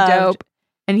loved. So dope.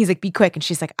 And he's like, be quick. And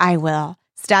she's like, I will.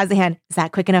 Stabs the hand. Is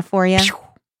that quick enough for you?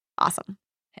 Awesome.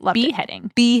 Loved it.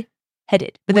 Beheading.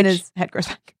 Beheaded. But then his head grows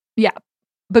back. Yeah.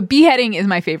 But beheading is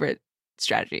my favorite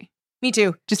strategy. Me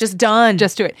too. Just done.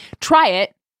 Just do it. Try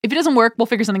it. If it doesn't work, we'll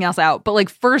figure something else out. But like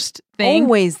first thing,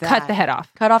 always that. Cut the head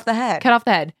off. Cut off the head. Cut off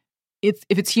the head. If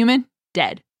it's human,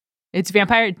 dead. It's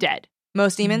vampire, dead.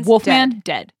 Most demons, Wolfman,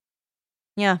 dead.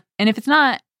 Yeah. And if it's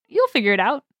not, you'll figure it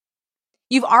out.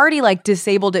 You've already like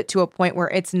disabled it to a point where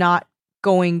it's not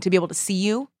going to be able to see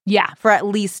you. Yeah. For at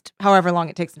least however long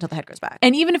it takes until the head grows back.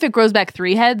 And even if it grows back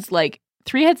 3 heads, like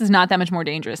 3 heads is not that much more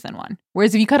dangerous than 1.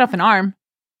 Whereas if you cut off an arm,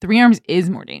 3 arms is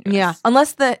more dangerous. Yeah.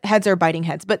 Unless the heads are biting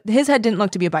heads. But his head didn't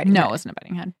look to be a biting head. No, it wasn't a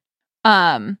biting head.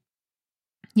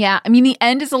 Yeah. I mean, the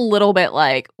end is a little bit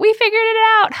like, we figured it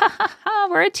out. Ha ha ha.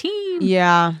 We're a team.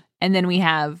 Yeah. And then we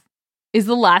have, is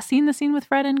the last scene the scene with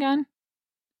Fred and Gunn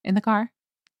in the car?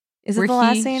 Is it the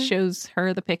last scene? Shows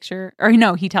her the picture. Or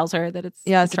no, he tells her that it's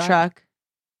a truck.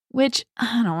 Which,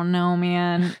 I don't know,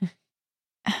 man.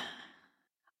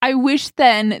 I wish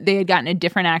then they had gotten a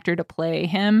different actor to play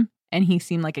him and he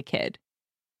seemed like a kid.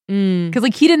 Because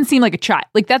like he didn't seem like a child.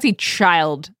 Like that's a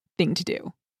child thing to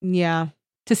do. Yeah.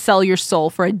 To sell your soul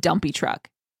for a dumpy truck.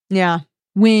 Yeah.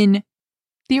 When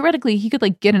theoretically he could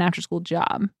like get an after school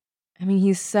job. I mean,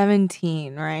 he's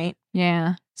 17, right?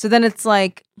 Yeah. So then it's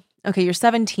like, okay, you're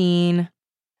 17.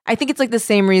 I think it's like the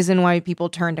same reason why people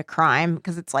turn to crime,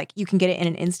 because it's like you can get it in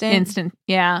an instant.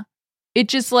 Yeah. It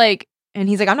just like, and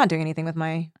he's like, I'm not doing anything with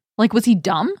my, like, was he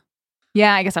dumb?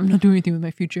 Yeah, I guess I'm not doing anything with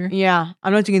my future. Yeah,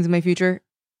 I'm not doing anything with my future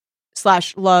 /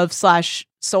 love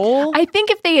 / soul. I think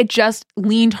if they had just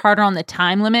leaned harder on the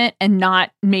time limit and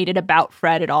not made it about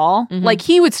Fred at all, like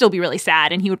he would still be really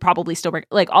sad and he would probably still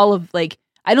like all of like,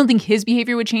 I don't think his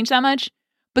behavior would change that much,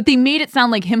 but they made it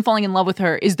sound like him falling in love with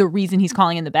her is the reason he's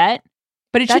calling in the bet.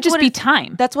 But it should just be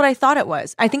time. That's what I thought it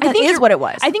was. I think that is what it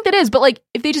was. I think that is. But like,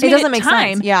 if they just made it make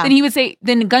time, sense. Yeah. then he would say,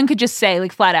 then Gunn could just say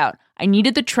like flat out, I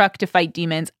needed the truck to fight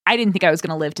demons. I didn't think I was going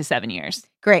to live to 7 years.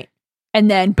 Great.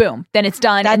 And then boom, then it's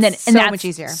done. That's and then so much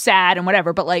easier. Sad and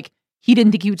whatever. But like, he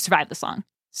didn't think he would survive this long.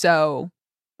 So,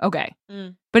 okay.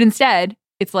 But instead,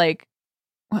 it's like,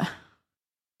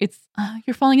 It's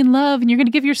you're falling in love and you're going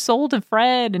to give your soul to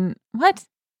Fred and what?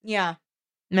 Yeah.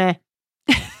 Meh.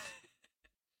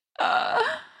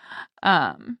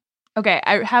 Okay,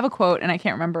 I have a quote and I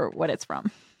can't remember what it's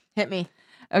from. Hit me.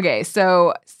 Okay,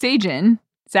 so Sajan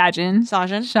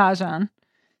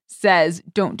says,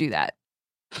 don't do that.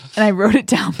 And I wrote it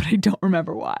down, but I don't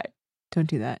remember why. Don't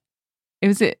do that. It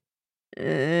was it.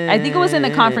 I think it was in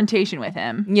the confrontation with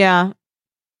him. Yeah.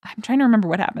 I'm trying to remember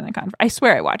what happened in the confrontation. I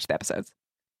swear I watched the episodes.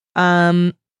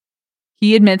 He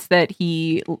He admits that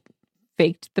he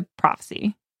faked the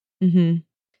prophecy. Mm-hmm.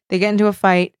 They get into a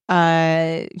fight.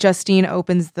 Justine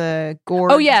opens the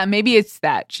gourd. Oh, yeah. Maybe it's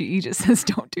that. He just says,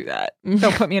 don't do that.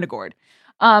 Don't put me in a gourd.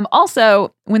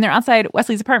 Also, when they're outside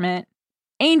Wesley's apartment,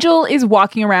 Angel is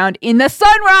walking around in the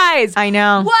sunrise. I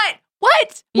know.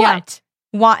 What? Yeah. What?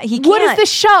 Why? He can't. What is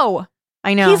this show?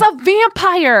 I know. He's a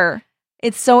vampire.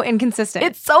 It's so inconsistent.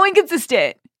 It's so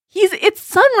inconsistent. It's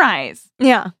sunrise.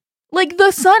 Yeah. Like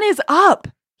the sun is up.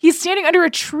 He's standing under a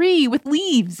tree with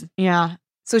leaves. Yeah.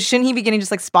 So shouldn't he be getting just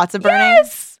like spots of burning?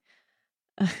 Yes.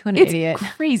 Ugh, what an It's idiot.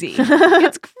 crazy.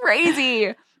 It's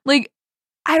crazy. Like,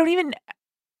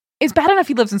 it's bad enough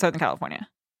he lives in Southern California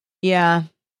Yeah.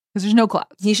 because there's no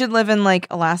clouds. He should live in like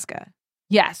Alaska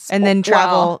Yes. and then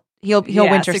travel. He'll yeah,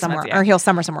 winter 6 somewhere months, yeah. or he'll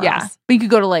summer somewhere Yeah. else. But you could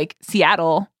go to like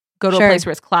Seattle, go to Sure. a place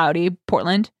where it's cloudy,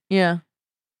 Portland. Yeah.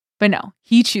 But no,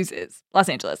 he chooses Los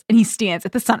Angeles and he stands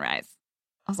at the sunrise.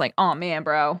 I was like, oh man,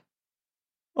 bro.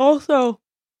 Also,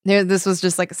 this was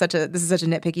just like this is such a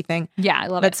nitpicky thing. Yeah, I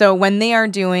love But it. so when they are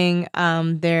doing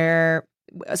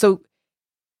so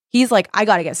he's like, I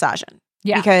gotta get Sajan.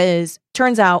 Yeah. Because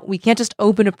turns out we can't just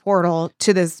open a portal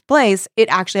to this place. It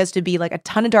actually has to be like a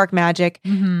ton of dark magic.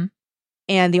 Mm-hmm.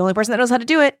 And the only person that knows how to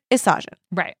do it is Sajan.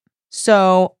 Right.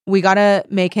 So we gotta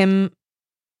make him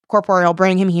corporeal,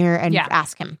 bring him here and Yeah.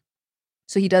 ask him.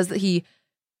 So he does that. He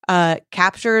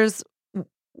captures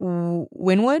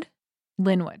Linwood.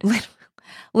 Linwood.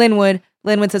 Linwood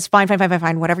says, fine,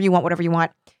 whatever you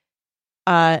want.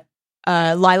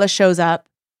 Lila shows up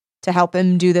to help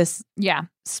him do this Yeah.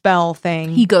 spell thing.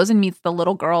 He goes and meets the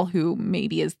little girl who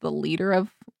maybe is the leader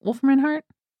of Wolfram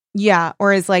Yeah,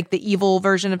 or is like the evil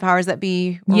version of powers that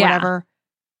be or Yeah. whatever.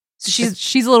 So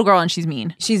She's a little girl and she's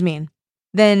mean. she's mean.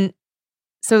 Then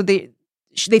so they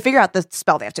figure out the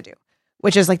spell they have to do,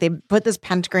 which is like they put this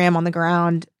pentagram on the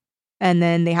ground and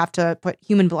then they have to put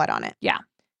human blood on it. Yeah.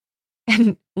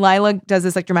 And Lila does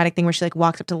this like dramatic thing where she like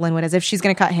walks up to Linwood as if she's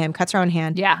gonna cut him, cuts her own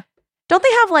hand. Yeah. Don't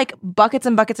they have like buckets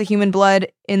and buckets of human blood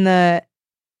in the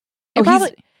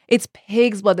it's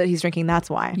pig's blood that he's drinking, that's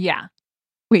why. Yeah.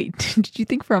 Wait, did you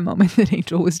think for a moment that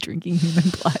Angel was drinking human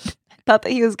blood? I thought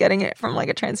that he was getting it from like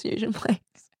a transfusion place.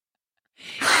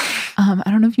 I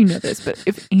don't know if you know this, but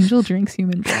if Angel drinks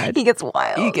human blood, He gets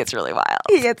wild. he gets really wild.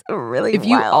 He gets really If wild.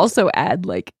 you also add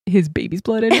like his baby's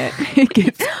blood in it, it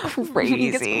gets crazy.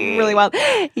 He gets really wild.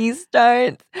 He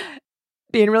starts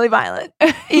being really violent.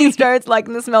 He starts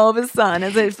liking the smell of his son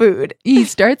as a food. He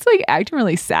starts like acting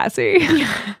really sassy.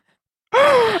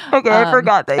 I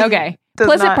forgot that. Okay. does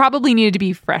Plus, not- it probably needed to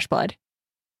be fresh blood,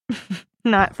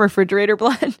 Not refrigerator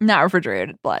blood. not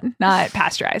refrigerated blood, not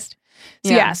pasteurized.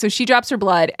 So Yeah. yeah, so she drops her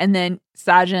blood, and then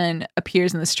Sajan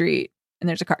appears in the street, and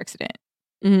there's a car accident.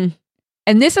 Mm-hmm.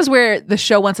 And this is where the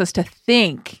show wants us to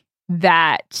think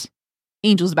that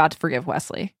Angel's about to forgive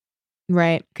Wesley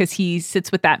Right. because he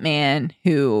sits with that man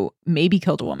who maybe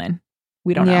killed a woman.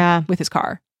 We don't know Yeah. with his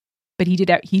car, but he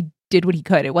did what he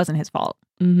could. It wasn't his fault.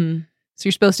 Mm-hmm. So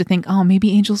you're supposed to think, oh,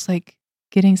 maybe Angel's like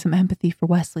getting some empathy for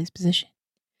Wesley's position.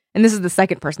 And this is the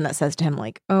second person that says to him,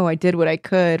 like, oh, I did what I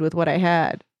could with what I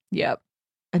had. Yep.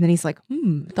 And then he's like,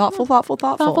 thoughtful. Thoughtful.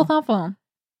 Kill.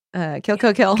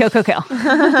 Kill.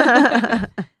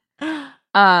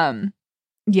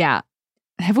 Yeah.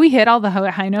 Have we hit all the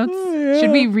high notes?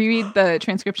 Should we reread the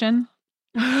transcription?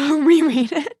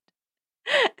 Reread it?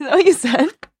 Is that what you said?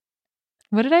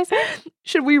 What did I say?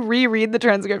 Should we reread the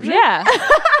transcription? Yeah.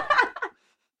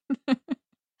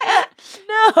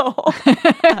 No.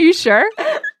 Are you sure?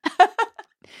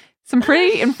 Some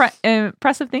pretty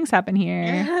impressive things happen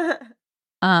here.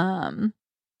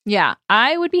 Yeah,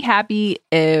 I would be happy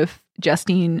if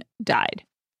Justine died.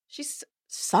 She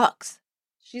sucks.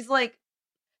 She's like,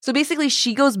 so basically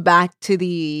she goes back to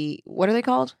the, what are they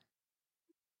called?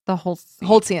 The whole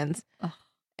Holtzians. Ugh.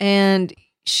 And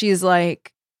she's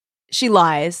like, she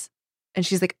lies. And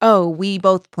she's like, oh, we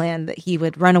both planned that he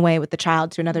would run away with the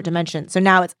child to another dimension. So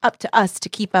now it's up to us to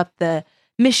keep up the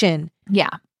mission. Yeah.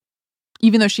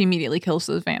 Even though she immediately kills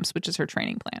those vamps, which is her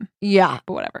training plan. Yeah.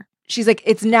 But whatever. She's like,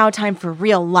 it's now time for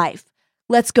real life.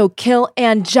 Let's go kill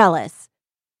Angelus.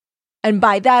 And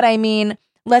by that, I mean,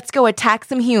 let's go attack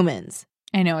some humans.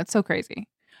 I know, it's so crazy.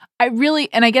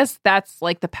 And I guess that's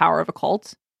like the power of a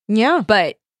cult. Yeah.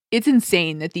 But it's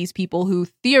insane that these people who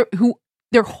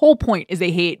their whole point is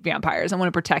they hate vampires and want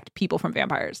to protect people from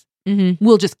vampires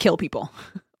will just kill people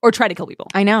or try to kill people.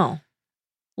 I know.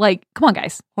 Like, come on,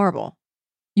 guys. Horrible.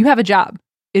 You have a job.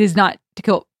 It is not to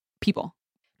kill people.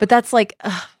 But that's like,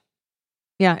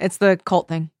 yeah, it's the cult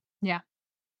thing. Yeah.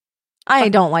 I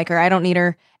don't like her. I don't need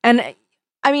her. And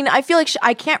I mean, I feel like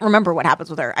I can't remember what happens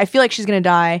with her. I feel like she's going to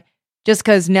die just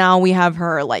because now we have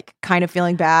her like kind of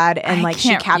feeling bad and like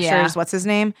she captures what's his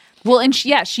name. Well, and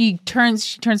she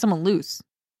turns someone loose.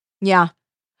 Yeah.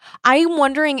 I'm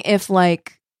wondering if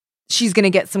like she's going to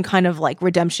get some kind of like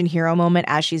redemption hero moment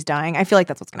as she's dying. I feel like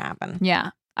that's what's going to happen. Yeah.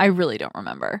 I really don't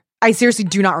remember. I seriously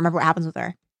do not remember what happens with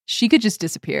her. She could just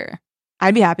disappear.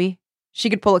 I'd be happy. She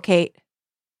could pull a Kate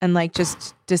and like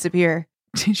just disappear.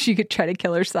 She could try to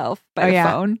kill herself by a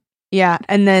phone. Yeah.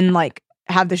 And then like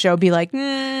have the show be like,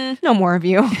 no more of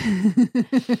you.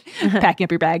 Packing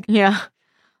up your bag. Yeah.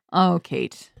 Oh,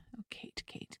 Kate. Kate.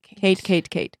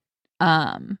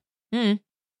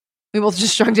 We both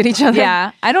just shrugged at each other.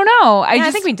 Yeah. I don't know. I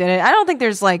think we did it. I don't think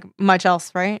there's like much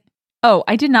else, right? Oh,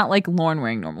 I did not like Lorne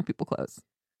wearing normal people clothes.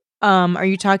 Are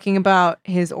you talking about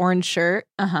his orange shirt?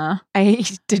 Uh-huh. I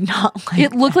did not like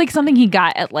it. Looked like something he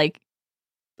got at like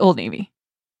Old Navy.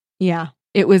 Yeah.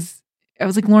 I was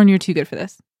like, Lorne, you're too good for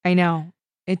this. I know.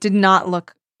 It did not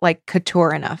look like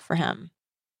couture enough for him.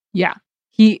 Yeah.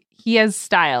 He has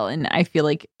style, and I feel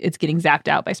like it's getting zapped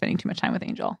out by spending too much time with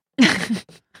Angel.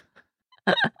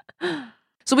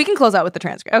 So we can close out with the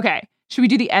transcript. Okay. Should we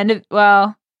do the end of...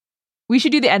 Well, we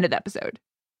should do the end of the episode.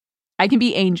 I can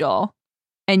be Angel,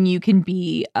 and you can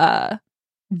be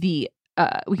we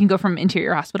can go from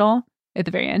Interior Hospital at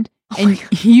the very end, and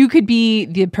you could be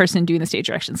the person doing the stage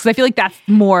directions. Because I feel like that's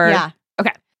more... Yeah.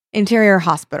 Okay. Interior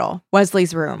Hospital.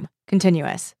 Wesley's room.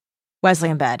 Continuous. Wesley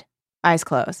in bed. Eyes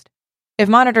closed. If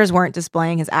monitors weren't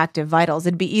displaying his active vitals,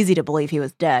 it'd be easy to believe he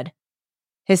was dead.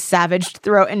 His savaged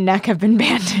throat and neck have been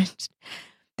bandaged.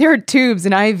 There are tubes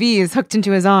and IVs hooked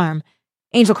into his arm.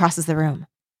 Angel crosses the room.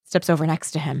 Steps over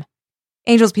next to him.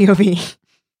 Angel's POV.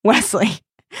 Wesley.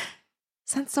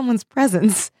 Sense someone's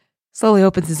presence. Slowly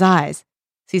opens his eyes.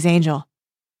 Sees Angel.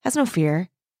 Has no fear.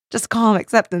 Just calm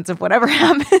acceptance of whatever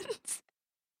happens.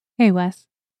 Hey, Wes.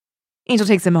 Angel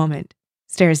takes a moment.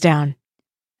 Stares down.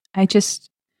 I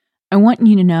want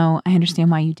you to know I understand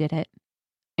why you did it.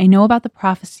 I know about the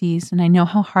prophecies, and I know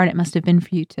how hard it must have been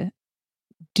for you to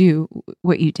do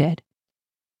what you did.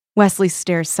 Wesley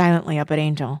stares silently up at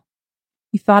Angel.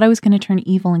 You thought I was going to turn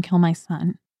evil and kill my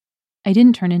son. I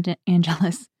didn't turn into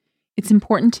Angelus. It's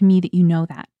important to me that you know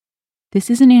that. This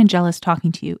isn't Angelus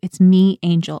talking to you. It's me,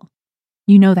 Angel.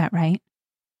 You know that, right?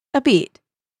 A beat.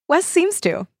 Wes seems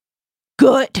to.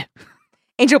 Good.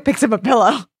 Angel picks up a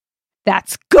pillow.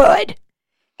 That's good.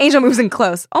 Angel moves in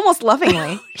close, almost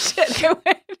lovingly. Shit.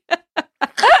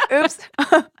 Oops.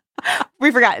 We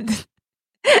forgot.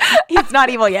 He's not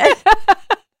evil yet.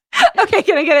 Okay,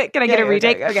 can I get it? Can I get a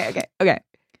retake? Okay.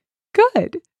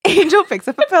 Good. Angel picks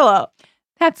up a pillow.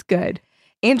 That's good.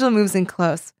 Angel moves in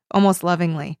close, almost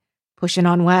lovingly, pushing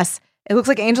on Wes. It looks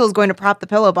like Angel is going to prop the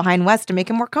pillow behind Wes to make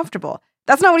him more comfortable.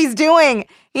 That's not what he's doing.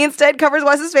 He instead covers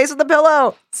Wes's face with the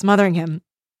pillow, smothering him.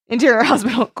 Interior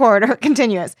Hospital corridor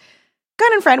continuous.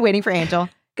 Gunn and Fred waiting for Angel.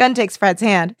 Gunn takes Fred's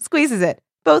hand, squeezes it,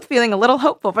 both feeling a little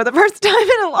hopeful for the first time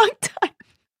in a long time.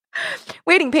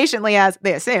 Waiting patiently as,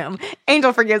 they assume,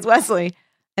 Angel forgives Wesley.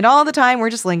 And all the time, we're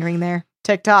just lingering there.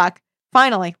 Tick-tock.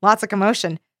 Finally, lots of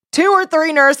commotion. 2 or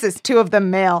 3 nurses, 2 of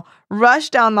them male, rush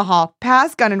down the hall,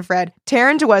 past Gunn and Fred, tear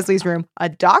into Wesley's room. A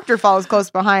doctor follows close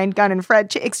behind Gunn and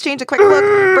Fred, exchange a quick look,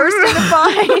 burst into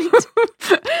find.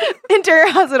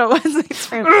 Interior Hospital,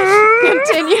 Wesley's room.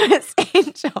 Continuous.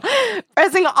 Angel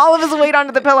pressing all of his weight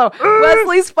onto the pillow.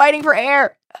 Wesley's fighting for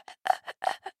air.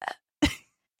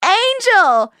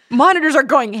 Angel! Monitors are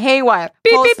going haywire.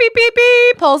 Beep, beep, beep, beep,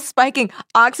 beep. Pulse spiking.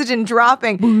 Oxygen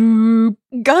dropping. Boop.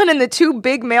 Gunn and the 2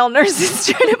 big male nurses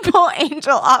try to pull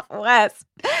Angel off Wes.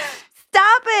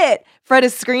 Stop it! Fred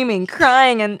is screaming,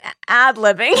 crying, and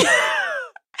ad-libbing.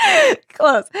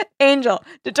 Close. Angel,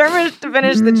 determined to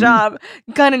finish the job.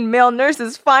 Gunn and male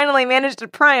nurses finally manage to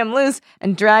pry him loose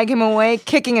and drag him away,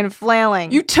 kicking and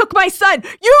flailing. You took my son!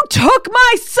 You took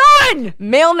my son!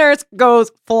 Male nurse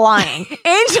goes flying.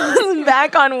 Angel is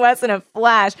back on Wes in a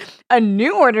flash. A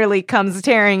new orderly comes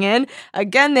tearing in.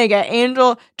 Again, they get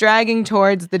Angel dragging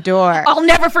towards the door. I'll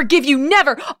never forgive you,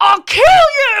 never! I'll kill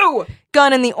you!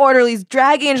 Gunn and the orderlies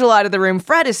drag Angel out of the room.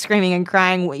 Fred is screaming and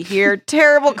crying. We hear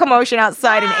terrible commotion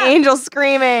outside and Angel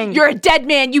screaming. You're a dead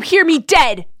man. You hear me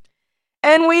dead.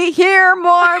 and we hear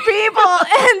more people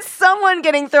and someone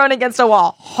getting thrown against a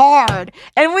wall hard.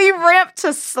 And we ramp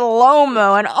to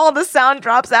slow-mo and all the sound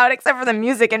drops out except for the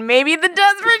music and maybe the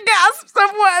desperate gasps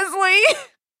of Wesley.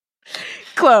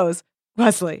 Close.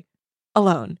 Wesley.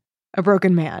 Alone. A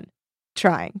broken man.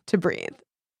 Trying to breathe.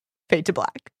 Fade to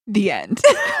black. The end.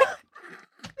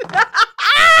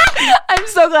 I'm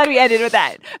so glad we ended with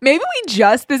that. Maybe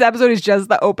this episode is just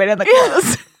the open and the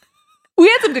close. We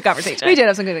had some good conversation. We did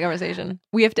have some good conversation.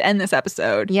 We have to end this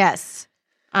episode. Yes.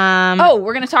 We're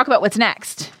going to talk about what's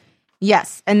next.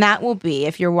 Yes. And that will be,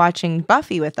 if you're watching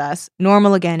Buffy with us,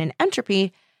 Normal Again and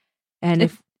Entropy. And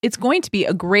if it's going to be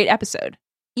a great episode.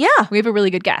 Yeah. We have a really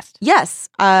good guest. Yes.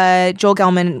 Joel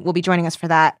Gelman will be joining us for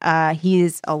that. He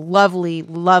is a lovely,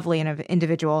 lovely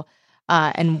individual.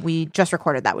 And we just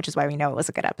recorded that, which is why we know it was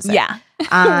a good episode. Yeah.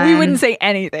 We wouldn't say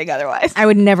anything otherwise. I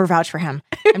would never vouch for him.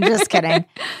 I'm just kidding.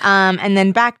 And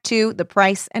then back to The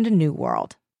Price and a New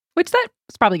World. Which that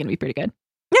is probably going to be pretty good.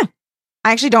 Yeah.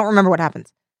 I actually don't remember what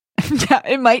happens. Yeah,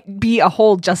 it might be a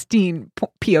whole Justine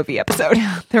POV episode.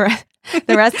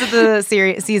 The rest of the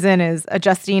season is a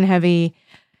Justine heavy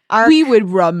arc. We would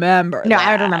remember No,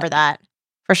 I would remember that.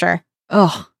 For sure.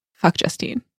 Oh, fuck Justine.